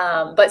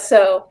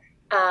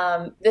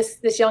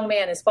 This young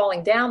man is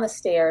falling down the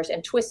stairs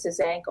and twists his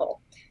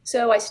ankle.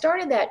 So I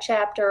started that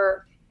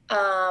chapter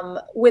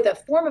with a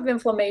form of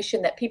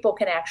inflammation that people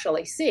can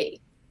actually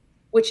see,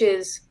 which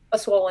is a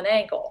swollen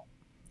ankle.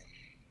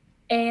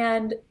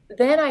 And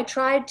then I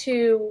tried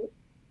to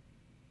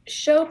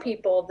show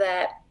people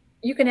that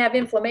you can have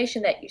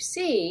inflammation that you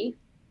see,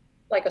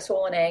 like a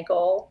swollen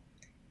ankle,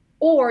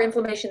 or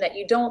inflammation that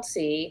you don't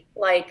see,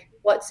 like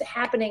what's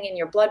happening in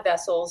your blood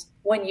vessels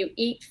when you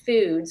eat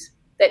foods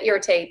that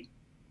irritate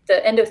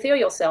the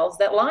endothelial cells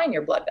that line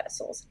your blood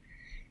vessels.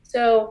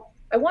 So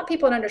I want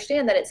people to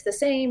understand that it's the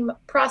same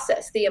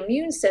process. The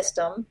immune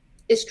system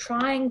is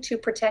trying to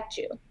protect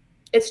you.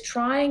 It's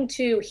trying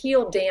to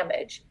heal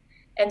damage.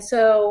 And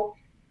so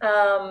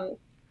a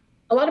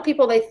lot of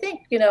people, they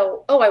think,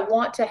 oh, I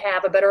want to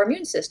have a better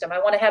immune system. I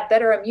want to have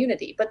better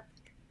immunity. But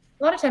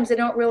a lot of times they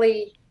don't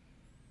really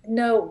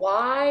know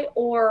why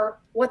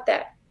or what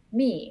that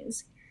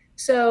means.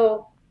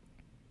 So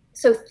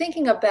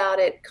thinking about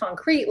it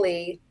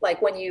concretely,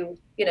 like when you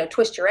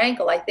twist your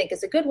ankle, I think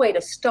is a good way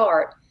to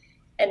start,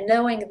 and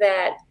knowing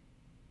that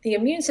the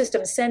immune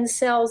system sends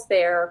cells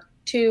there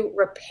to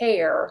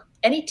repair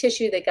any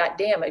tissue that got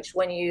damaged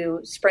when you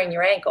sprain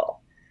your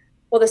ankle.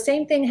 Well, the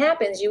same thing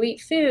happens. You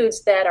eat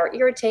foods that are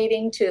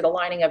irritating to the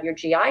lining of your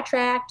GI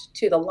tract,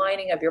 to the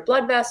lining of your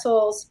blood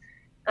vessels,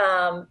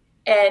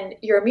 and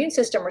your immune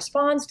system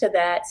responds to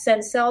that,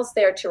 sends cells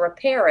there to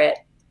repair it.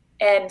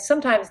 And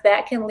sometimes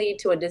that can lead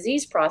to a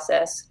disease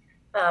process,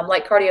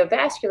 like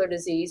cardiovascular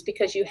disease,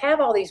 because you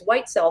have all these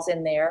white cells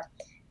in there.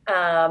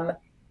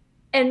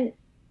 And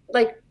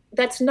like,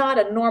 that's not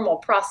a normal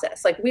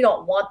process. Like, we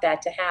don't want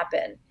that to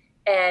happen.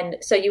 And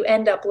so you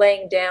end up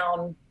laying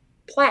down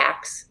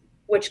plaques,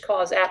 which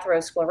cause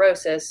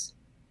atherosclerosis,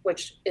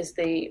 which is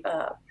the,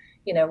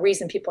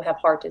 reason people have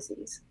heart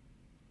disease.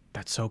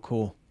 That's so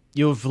cool.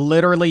 You've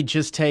literally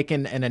just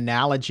taken an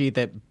analogy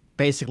that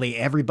basically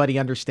everybody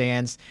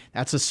understands.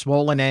 That's a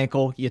swollen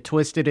ankle. You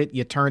twisted it,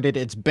 you turned it,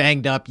 it's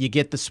banged up, you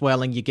get the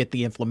swelling, you get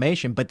the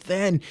inflammation, but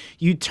then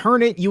you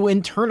turn it, you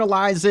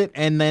internalize it,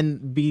 and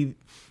then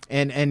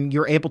and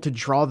you're able to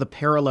draw the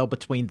parallel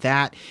between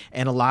that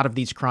and a lot of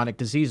these chronic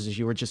diseases.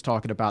 You were just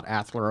talking about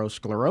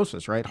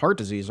atherosclerosis, right? Heart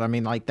disease. I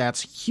mean, like,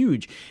 that's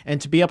huge. And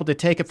to be able to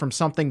take it from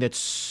something that's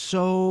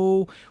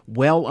so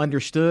well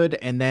understood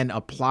and then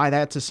apply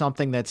that to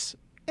something that's,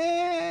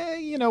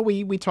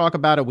 we talk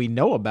about it, we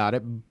know about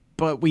it,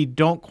 but we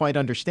don't quite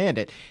understand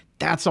it.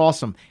 That's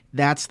awesome.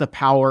 That's the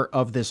power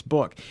of this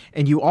book.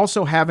 And you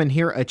also have in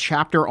here a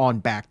chapter on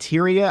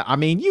bacteria. I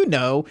mean,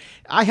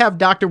 I have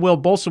Dr. Will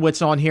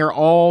Bolsowitz on here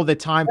all the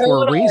time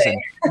for a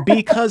reason,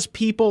 because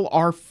people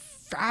are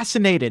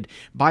fascinated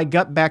by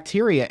gut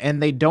bacteria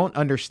and they don't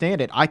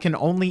understand it. I can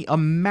only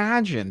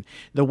imagine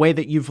the way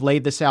that you've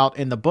laid this out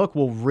in the book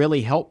will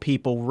really help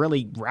people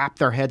really wrap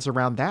their heads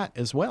around that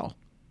as well.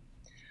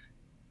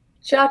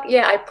 Chuck,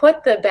 yeah, I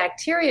put the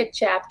bacteria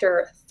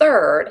chapter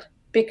third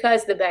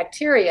because the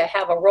bacteria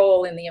have a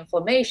role in the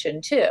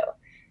inflammation too.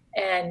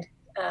 And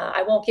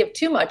I won't give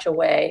too much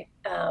away,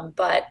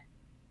 but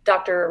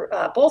Dr.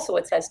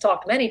 Bolsowitz has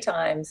talked many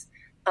times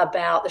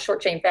about the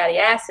short-chain fatty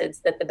acids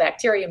that the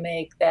bacteria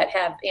make that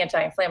have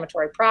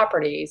anti-inflammatory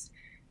properties.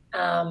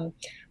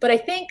 But I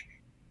think,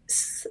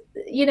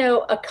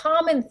 a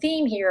common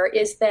theme here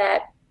is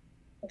that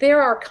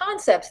there are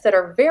concepts that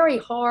are very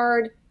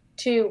hard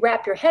to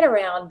wrap your head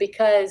around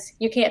because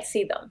you can't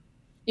see them.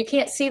 You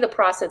can't see the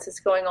process that's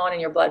going on in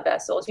your blood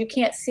vessels. You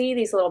can't see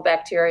these little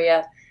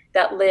bacteria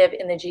that live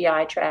in the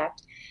GI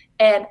tract.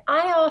 And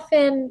I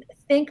often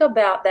think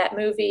about that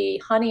movie,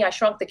 Honey, I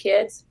Shrunk the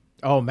Kids.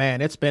 Oh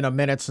man, it's been a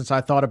minute since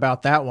I thought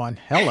about that one.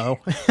 Hello.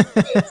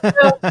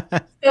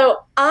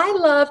 So I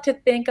love to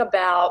think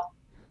about,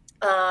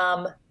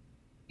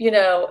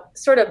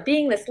 sort of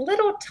being this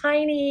little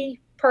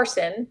tiny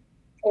person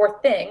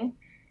or thing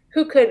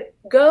who could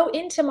go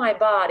into my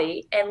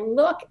body and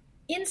look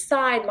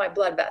inside my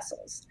blood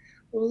vessels,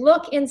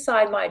 look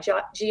inside my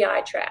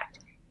GI tract,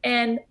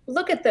 and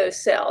look at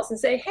those cells and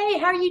say, hey,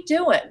 how are you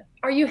doing?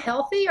 Are you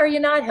healthy? Are you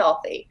not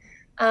healthy?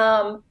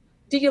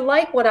 Do you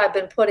like what I've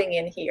been putting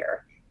in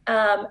here?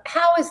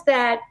 How is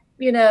that,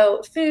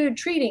 food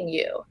treating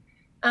you?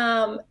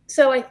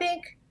 So I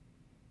think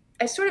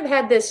I sort of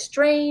had this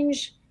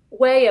strange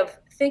way of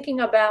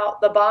thinking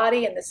about the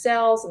body and the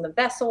cells and the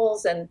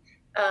vessels, and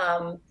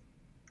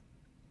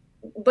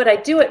but I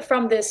do it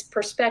from this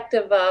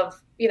perspective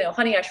of,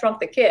 Honey, I Shrunk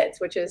the Kids,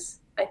 which is,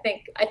 I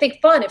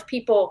think fun if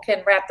people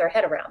can wrap their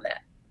head around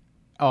that.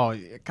 Oh,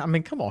 I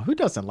mean, come on. Who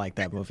doesn't like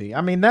that movie?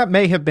 I mean, that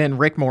may have been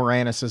Rick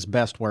Moranis'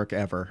 best work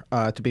ever,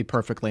 to be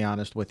perfectly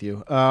honest with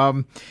you.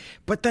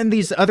 But then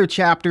these other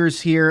chapters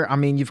here, I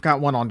mean, you've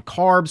got one on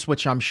carbs,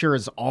 which I'm sure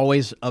is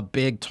always a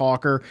big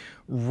talker.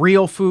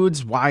 Real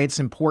foods, why it's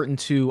important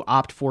to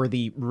opt for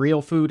the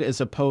real food as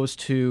opposed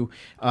to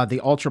the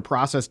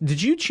ultra-processed.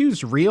 Did you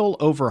choose real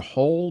over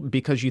whole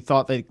because you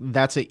thought that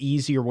that's an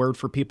easier word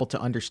for people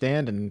to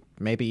understand and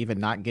maybe even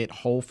not get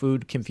whole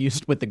food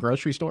confused with the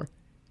grocery store?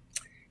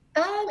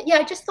 Yeah,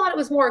 I just thought it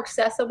was more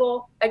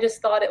accessible. I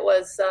just thought it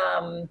was,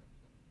 I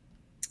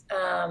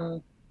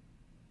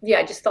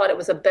just thought it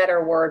was a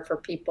better word for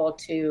people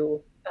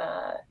to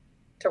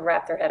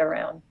wrap their head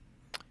around.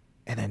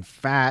 And then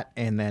fat,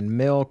 and then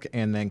milk,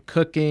 and then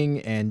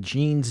cooking, and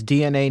genes,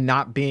 DNA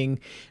not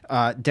being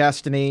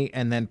destiny,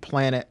 and then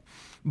planet.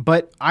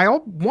 But I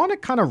want to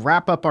kind of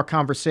wrap up our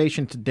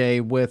conversation today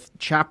with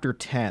chapter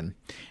 10.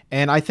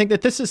 And I think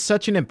that this is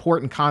such an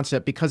important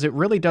concept because it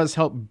really does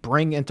help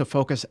bring into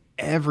focus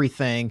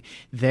everything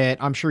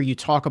that I'm sure you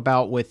talk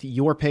about with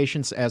your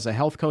patients as a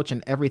health coach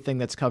and everything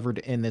that's covered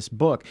in this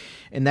book.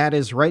 And that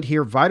is right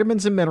here,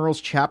 Vitamins and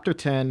Minerals, chapter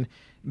 10,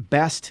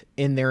 Best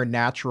in Their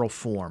Natural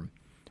Form.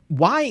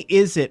 Why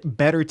is it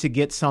better to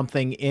get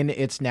something in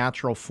its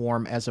natural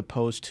form as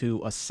opposed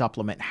to a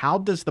supplement? How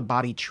does the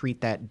body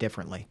treat that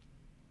differently?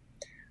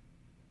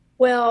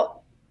 Well,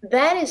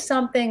 that is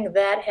something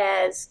that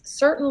has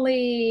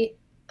certainly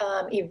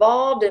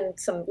evolved, and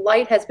some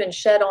light has been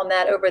shed on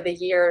that over the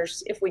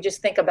years if we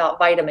just think about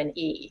vitamin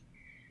E.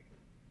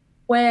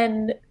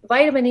 When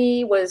vitamin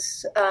E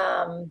was,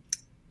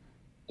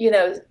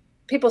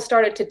 people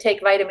started to take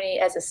vitamin E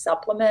as a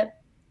supplement,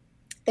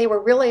 they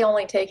were really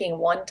only taking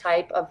one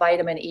type of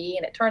vitamin E,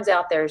 and it turns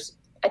out there's,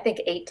 I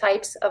think, 8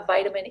 types of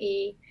vitamin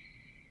E.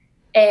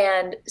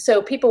 And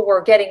so people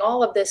were getting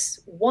all of this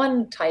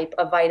one type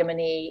of vitamin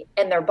E,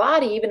 and their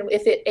body, even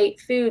if it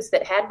ate foods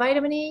that had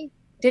vitamin E,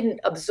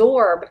 didn't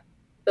absorb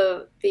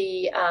the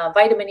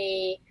vitamin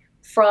E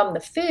from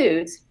the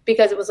foods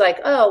because it was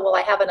like, oh, well,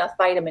 I have enough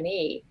vitamin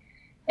E.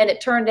 And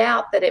it turned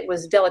out that it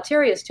was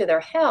deleterious to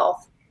their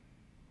health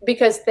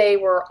because they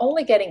were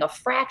only getting a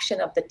fraction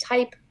of the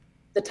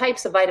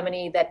types of vitamin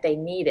E that they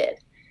needed.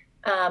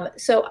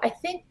 So I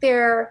think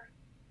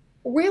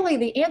really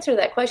the answer to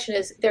that question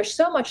is there's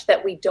so much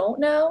that we don't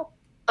know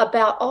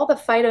about all the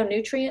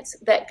phytonutrients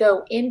that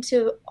go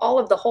into all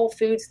of the whole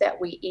foods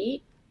that we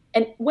eat.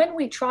 And when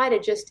we try to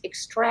just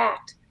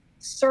extract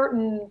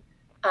certain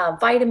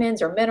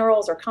vitamins or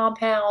minerals or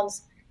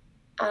compounds,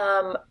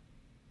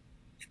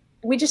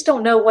 we just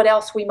don't know what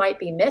else we might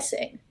be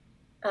missing.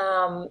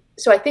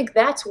 So I think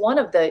that's one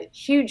of the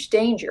huge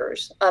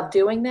dangers of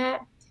doing that.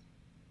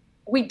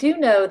 We do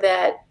know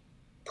that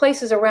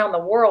places around the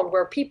world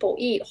where people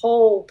eat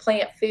whole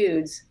plant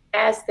foods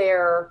as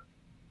their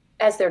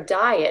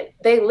diet,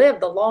 they live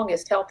the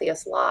longest,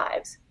 healthiest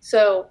lives.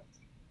 So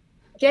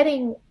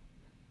getting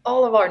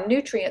all of our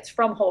nutrients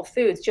from whole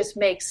foods just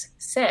makes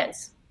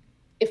sense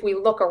if we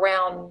look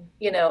around,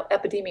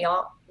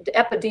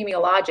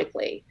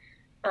 epidemiologically.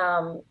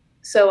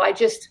 So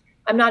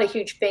I'm not a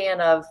huge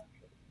fan of,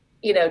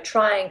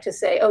 trying to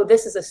say, oh,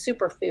 this is a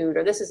superfood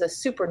or this is a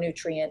super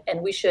nutrient and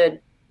we should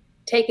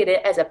take it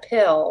as a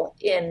pill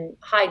in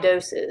high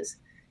doses.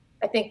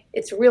 I think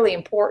it's really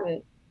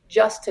important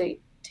just to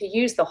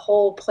use the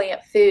whole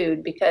plant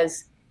food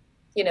because,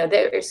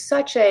 there is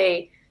such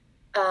a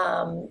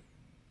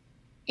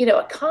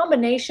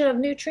combination of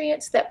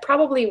nutrients that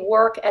probably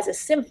work as a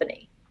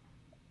symphony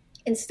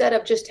instead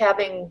of just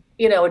having,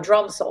 a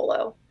drum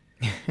solo.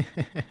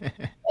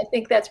 I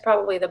think that's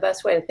probably the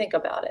best way to think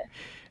about it.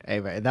 Hey,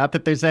 man, not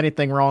that there's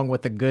anything wrong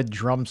with a good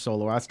drum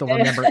solo. I still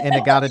remember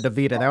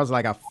In-A-Gadda-Da-Vida. That was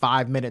like a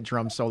 5-minute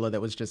drum solo that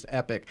was just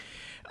epic.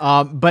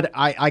 But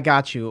I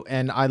got you,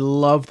 and I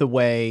love the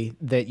way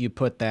that you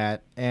put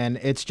that, and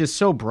it's just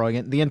so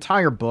brilliant. The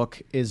entire book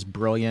is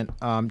brilliant.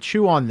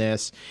 Chew on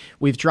this.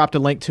 We've dropped a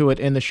link to it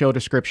in the show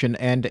description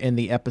and in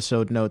the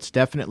episode notes.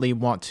 Definitely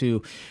want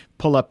to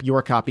pull up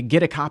your copy,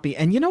 get a copy.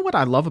 And you know what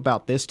I love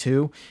about this,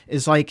 too,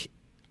 is like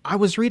I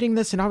was reading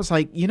this, and I was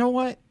like, you know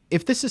what?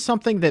 If this is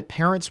something that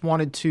parents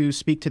wanted to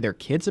speak to their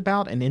kids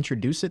about and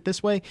introduce it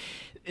this way,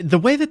 the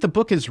way that the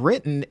book is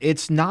written,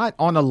 it's not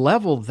on a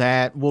level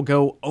that will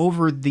go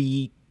over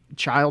the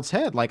child's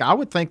head. Like, I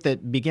would think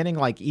that beginning,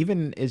 like,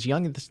 even as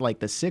young as like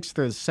the 6th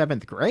or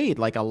 7th grade,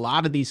 like a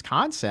lot of these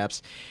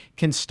concepts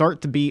can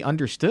start to be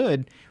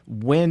understood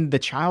when the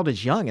child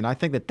is young. And I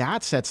think that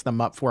that sets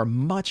them up for a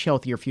much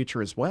healthier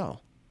future as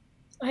well.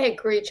 I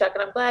agree, Chuck,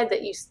 and I'm glad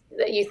that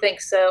you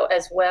think so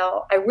as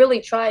well. I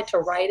really tried to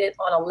write it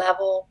on a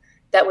level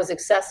that was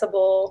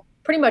accessible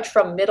pretty much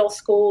from middle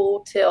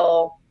school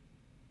till,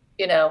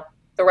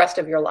 the rest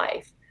of your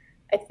life.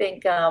 I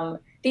think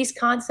these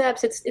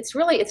concepts,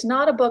 it's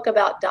not a book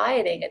about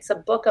dieting. It's a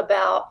book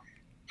about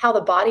how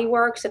the body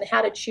works and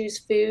how to choose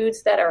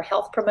foods that are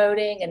health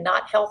promoting and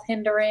not health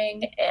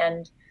hindering.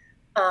 And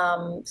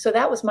so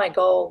that was my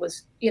goal,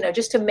 was,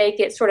 just to make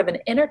it sort of an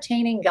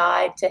entertaining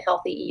guide to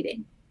healthy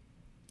eating.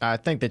 I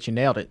think that you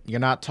nailed it. You're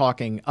not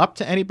talking up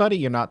to anybody.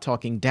 You're not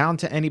talking down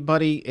to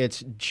anybody.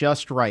 It's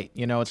just right.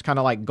 It's kind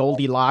of like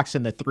Goldilocks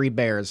and the Three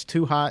Bears.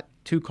 Too hot,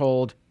 too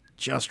cold,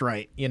 just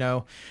right,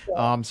 Yeah.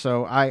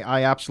 So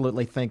I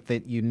absolutely think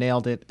that you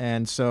nailed it.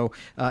 And so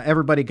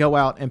everybody go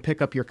out and pick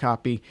up your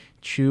copy.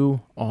 Chew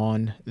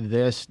on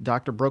this.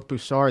 Dr. Brooke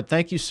Bussard,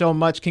 thank you so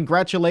much.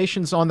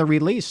 Congratulations on the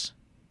release.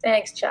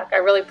 Thanks, Chuck. I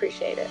really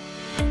appreciate it.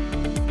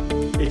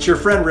 It's your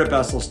friend, Rip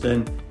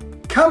Esselstyn.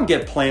 Come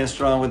get Playing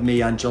Strong with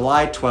me on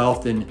July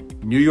 12th in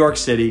New York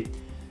City.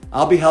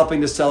 I'll be helping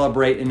to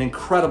celebrate an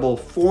incredible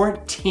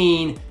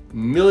 14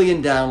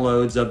 million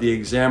downloads of the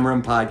Exam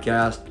Room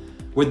podcast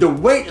with the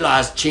weight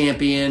loss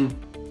champion,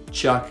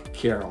 Chuck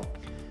Carroll.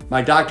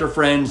 My doctor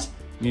friends,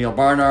 Neil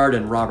Barnard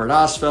and Robert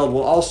Osfeld,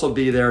 will also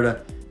be there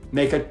to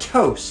make a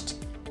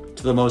toast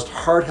to the most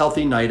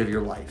heart-healthy night of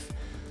your life.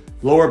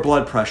 Lower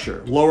blood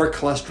pressure, lower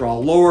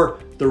cholesterol, lower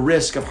the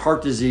risk of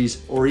heart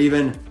disease or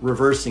even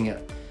reversing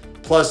it.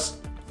 Plus,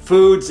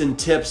 foods and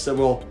tips that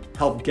will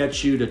help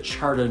get you to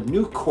chart a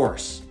new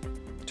course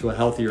to a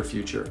healthier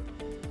future.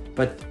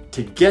 But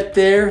to get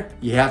there,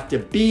 you have to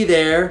be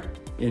there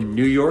in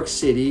New York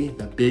City,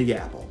 the Big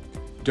Apple.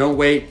 Don't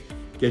wait,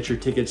 get your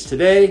tickets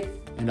today,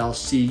 and I'll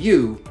see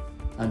you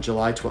on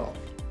July 12th.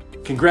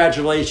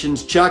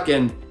 Congratulations, Chuck,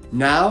 and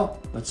now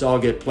let's all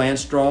get Plant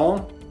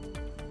Strong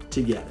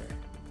together.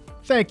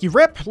 Thank you,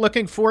 Rip.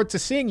 Looking forward to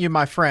seeing you,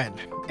 my friend.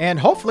 And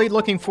hopefully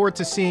looking forward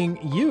to seeing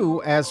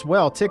you as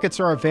well. Tickets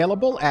are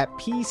available at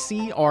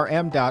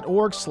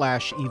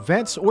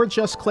pcrm.org/events, or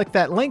just click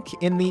that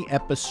link in the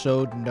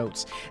episode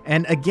notes.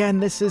 And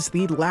again, this is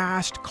the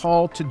last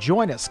call to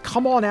join us.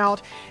 Come on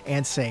out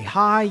and say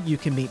hi. You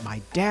can meet my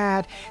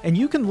dad, and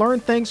you can learn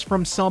things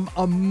from some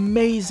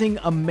amazing,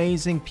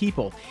 amazing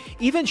people.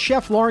 Even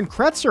Chef Lauren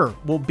Kretzer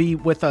will be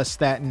with us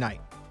that night.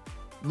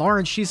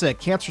 Lauren, she's a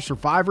cancer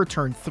survivor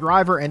turned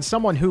thriver and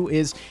someone who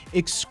is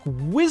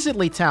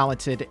exquisitely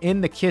talented in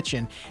the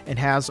kitchen and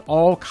has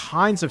all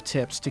kinds of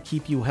tips to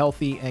keep you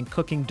healthy and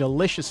cooking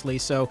deliciously.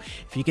 So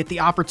if you get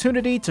the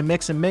opportunity to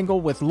mix and mingle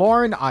with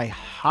Lauren, I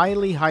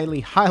highly, highly,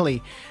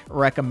 highly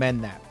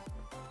recommend that.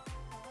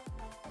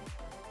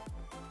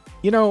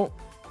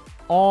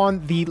 On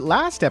the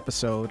last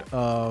episode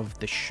of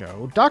the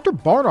show, Dr.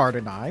 Barnard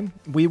and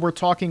we were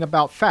talking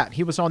about fat.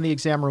 He was on the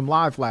Exam Room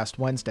Live last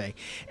Wednesday,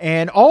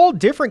 and all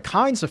different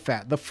kinds of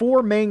fat, the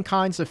 4 main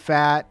kinds of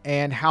fat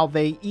and how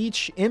they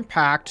each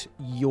impact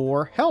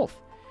your health.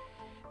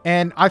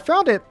 And I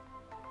found it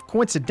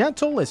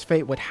coincidental, as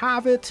fate would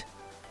have it,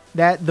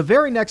 that the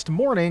very next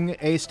morning,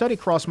 a study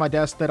crossed my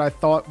desk that I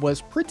thought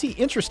was pretty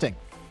interesting,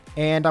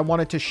 and I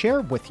wanted to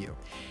share with you.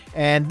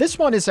 And this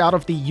one is out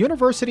of the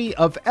University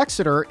of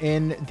Exeter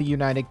in the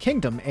United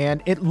Kingdom,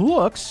 and it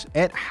looks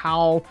at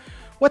how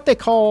what they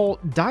call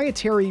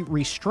dietary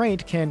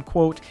restraint can,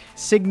 quote,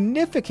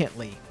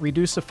 significantly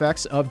reduce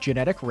effects of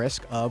genetic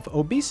risk of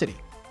obesity.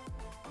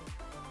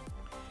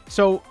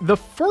 So the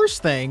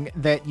first thing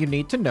that you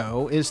need to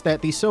know is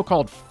that the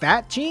so-called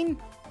fat gene,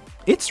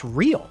 it's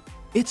real.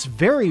 It's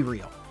very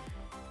real.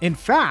 In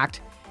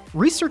fact,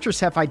 researchers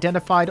have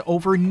identified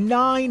over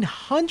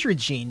 900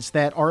 genes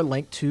that are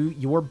linked to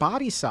your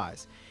body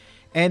size.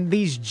 And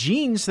these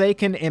genes, they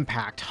can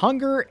impact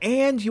hunger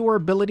and your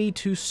ability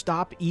to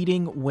stop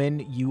eating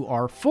when you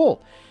are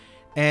full.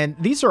 And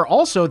these are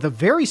also the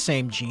very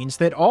same genes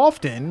that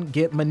often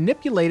get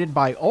manipulated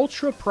by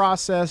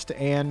ultra-processed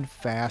and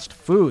fast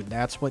food.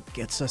 That's what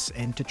gets us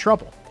into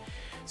trouble.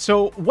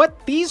 So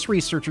what these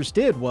researchers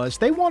did was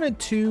they wanted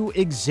to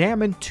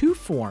examine 2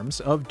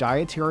 forms of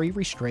dietary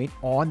restraint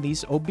on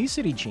these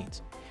obesity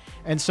genes.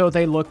 And so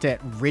they looked at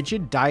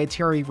rigid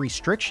dietary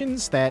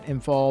restrictions that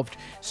involved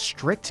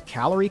strict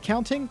calorie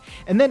counting,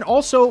 and then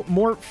also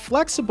more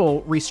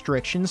flexible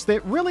restrictions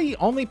that really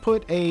only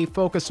put a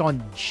focus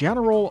on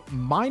general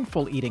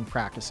mindful eating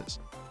practices.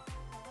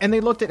 And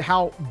they looked at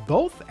how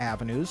both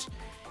avenues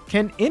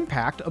can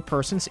impact a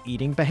person's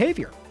eating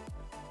behavior.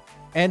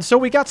 And so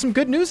we got some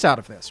good news out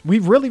of this. We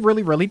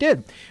really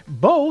did.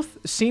 Both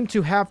seem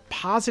to have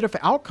positive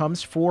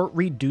outcomes for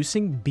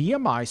reducing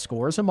BMI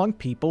scores among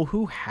people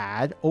who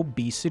had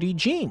obesity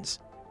genes.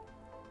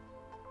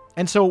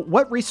 And so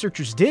what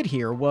researchers did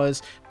here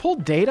was pull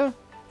data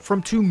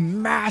from 2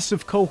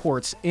 massive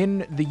cohorts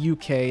in the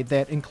UK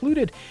that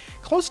included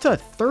close to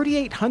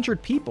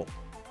 3,800 people.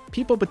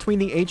 people between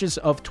the ages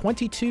of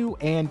 22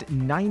 and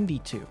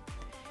 92.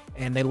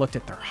 And they looked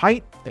at their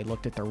height, they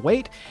looked at their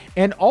weight,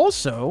 and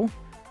also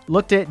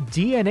looked at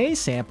DNA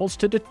samples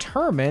to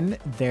determine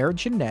their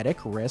genetic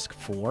risk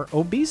for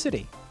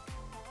obesity.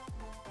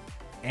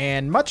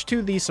 And much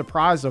to the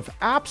surprise of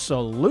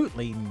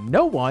absolutely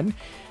no one,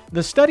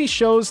 the study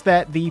shows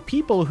that the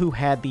people who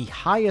had the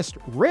highest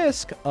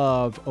risk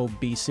of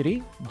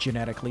obesity,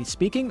 genetically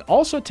speaking,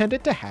 also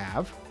tended to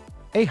have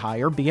a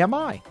higher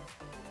BMI.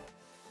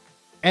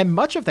 And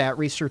much of that,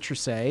 researchers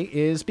say,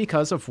 is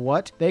because of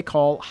what they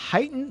call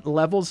heightened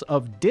levels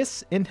of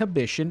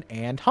disinhibition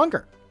and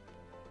hunger.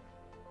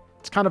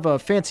 It's kind of a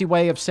fancy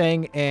way of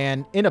saying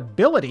an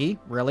inability,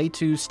 really,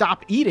 to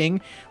stop eating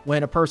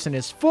when a person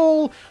is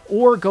full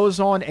or goes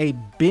on a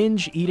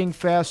binge eating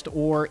fest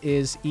or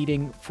is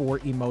eating for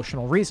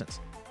emotional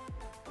reasons.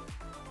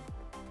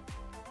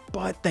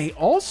 But they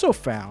also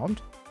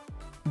found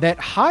that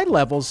high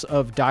levels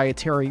of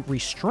dietary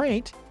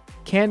restraint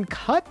can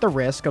cut the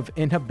risk of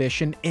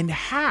inhibition in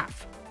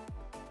half.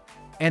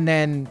 And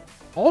then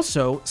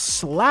also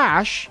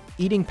slash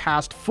eating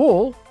past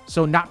full,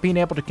 so not being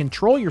able to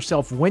control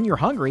yourself when you're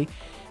hungry,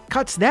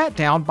 cuts that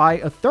down by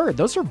a third.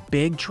 Those are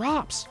big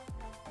drops.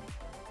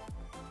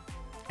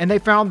 And they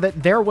found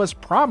that there was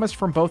promise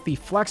from both the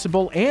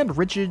flexible and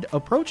rigid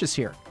approaches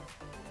here.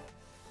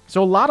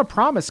 So a lot of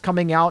promise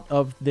coming out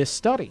of this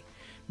study.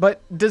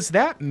 But does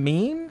that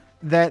mean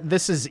that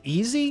this is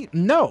easy?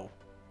 No.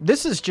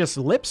 This is just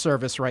lip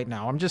service right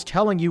now. I'm just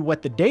telling you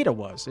what the data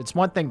was. It's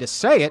one thing to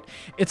say it.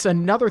 It's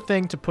another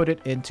thing to put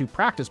it into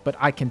practice. But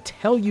I can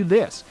tell you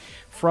this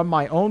from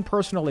my own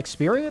personal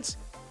experience,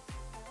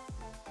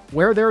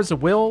 where there's a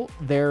will,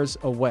 there's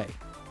a way.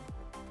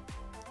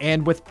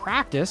 And with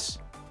practice,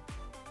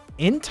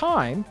 in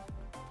time,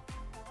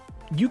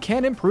 you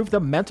can improve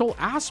the mental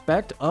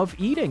aspect of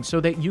eating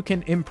so that you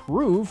can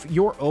improve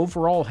your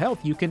overall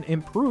health. You can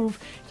improve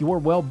your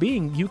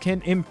well-being. You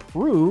can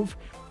improve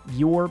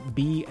your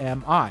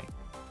BMI.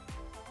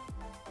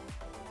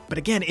 But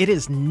again, it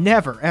is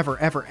never, ever,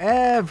 ever,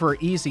 ever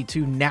easy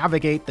to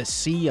navigate the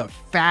sea of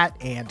fat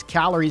and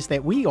calories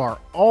that we are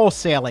all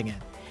sailing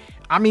in.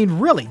 I mean,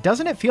 really,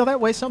 doesn't it feel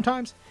that way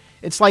sometimes?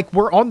 It's like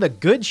we're on the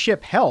good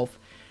ship Health,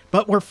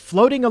 but we're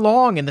floating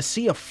along in the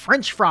sea of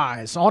French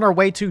fries on our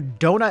way to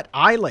Donut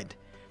Island.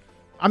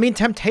 I mean,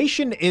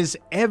 temptation is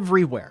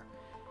everywhere.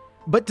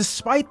 But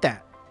despite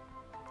that,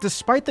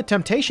 despite the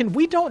temptation,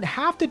 we don't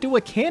have to do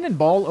a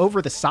cannonball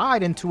over the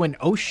side into an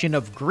ocean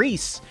of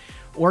grease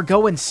or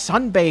go and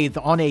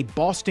sunbathe on a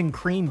Boston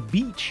cream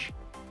beach.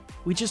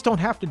 We just don't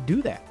have to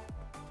do that.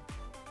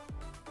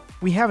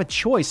 We have a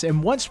choice,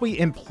 and once we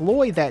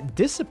employ that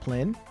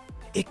discipline,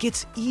 it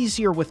gets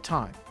easier with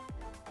time.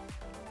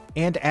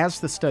 And as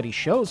the study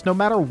shows, no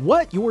matter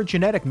what your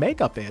genetic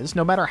makeup is,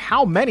 no matter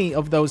how many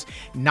of those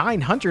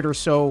 900 or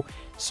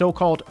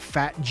so-called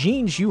fat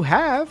genes you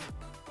have,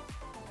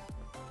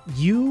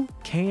 you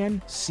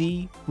can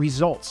see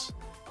results.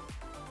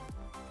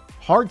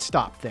 Hard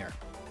stop there.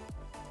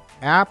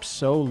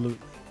 Absolutely.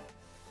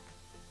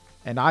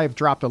 And I have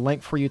dropped a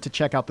link for you to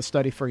check out the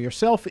study for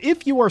yourself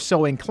if you are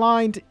so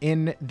inclined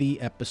in the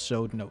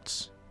episode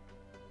notes.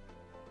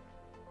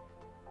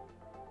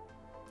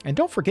 And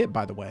don't forget,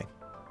 by the way,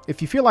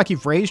 if you feel like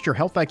you've raised your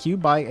health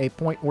IQ by a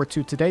point or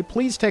two today,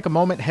 please take a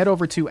moment, head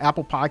over to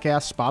Apple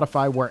Podcasts,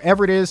 Spotify,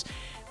 wherever it is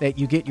that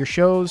you get your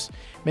shows.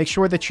 Make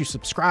sure that you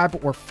subscribe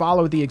or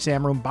follow The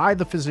Exam Room by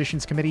the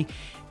Physicians Committee.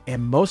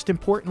 And most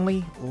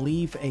importantly,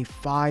 leave a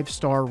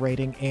 5-star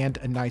rating and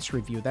a nice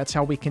review. That's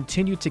how we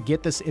continue to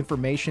get this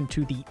information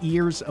to the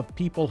ears of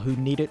people who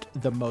need it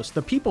the most.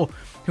 The people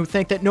who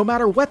think that no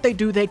matter what they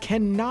do, they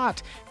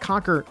cannot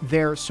conquer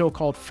their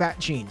so-called fat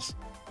genes.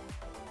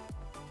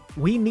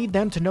 We need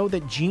them to know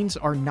that genes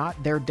are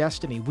not their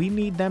destiny. We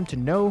need them to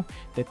know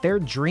that their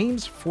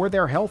dreams for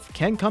their health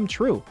can come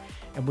true.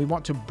 And we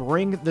want to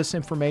bring this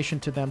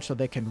information to them so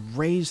they can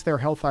raise their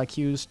health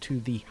IQs to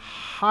the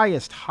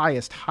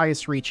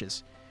highest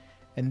reaches.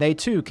 And they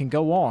too can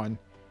go on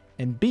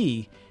and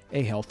be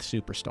a health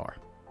superstar.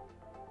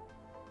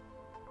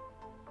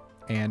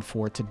 And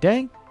for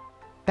today,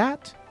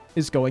 that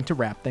is going to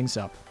wrap things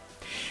up.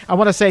 I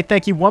want to say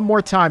thank you one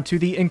more time to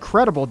the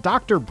incredible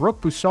Dr.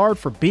 Brooke Bussard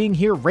for being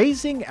here,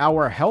 raising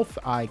our health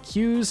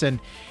IQs, and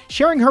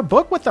sharing her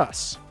book with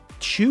us.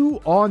 Chew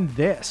on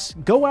This.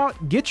 Go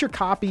out, get your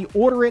copy,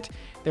 order it.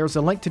 There's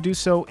a link to do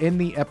so in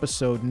the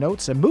episode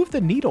notes, and move the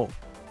needle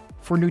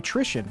for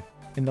nutrition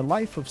in the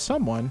life of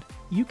someone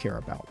you care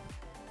about.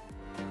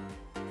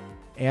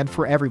 And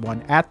for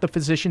everyone at the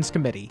Physicians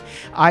Committee,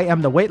 I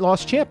am the weight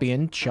loss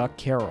champion, Chuck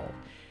Carroll.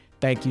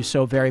 Thank you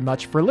so very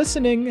much for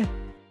listening.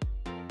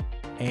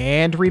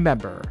 And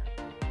remember,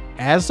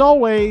 as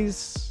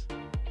always,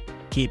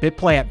 keep it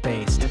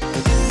plant-based.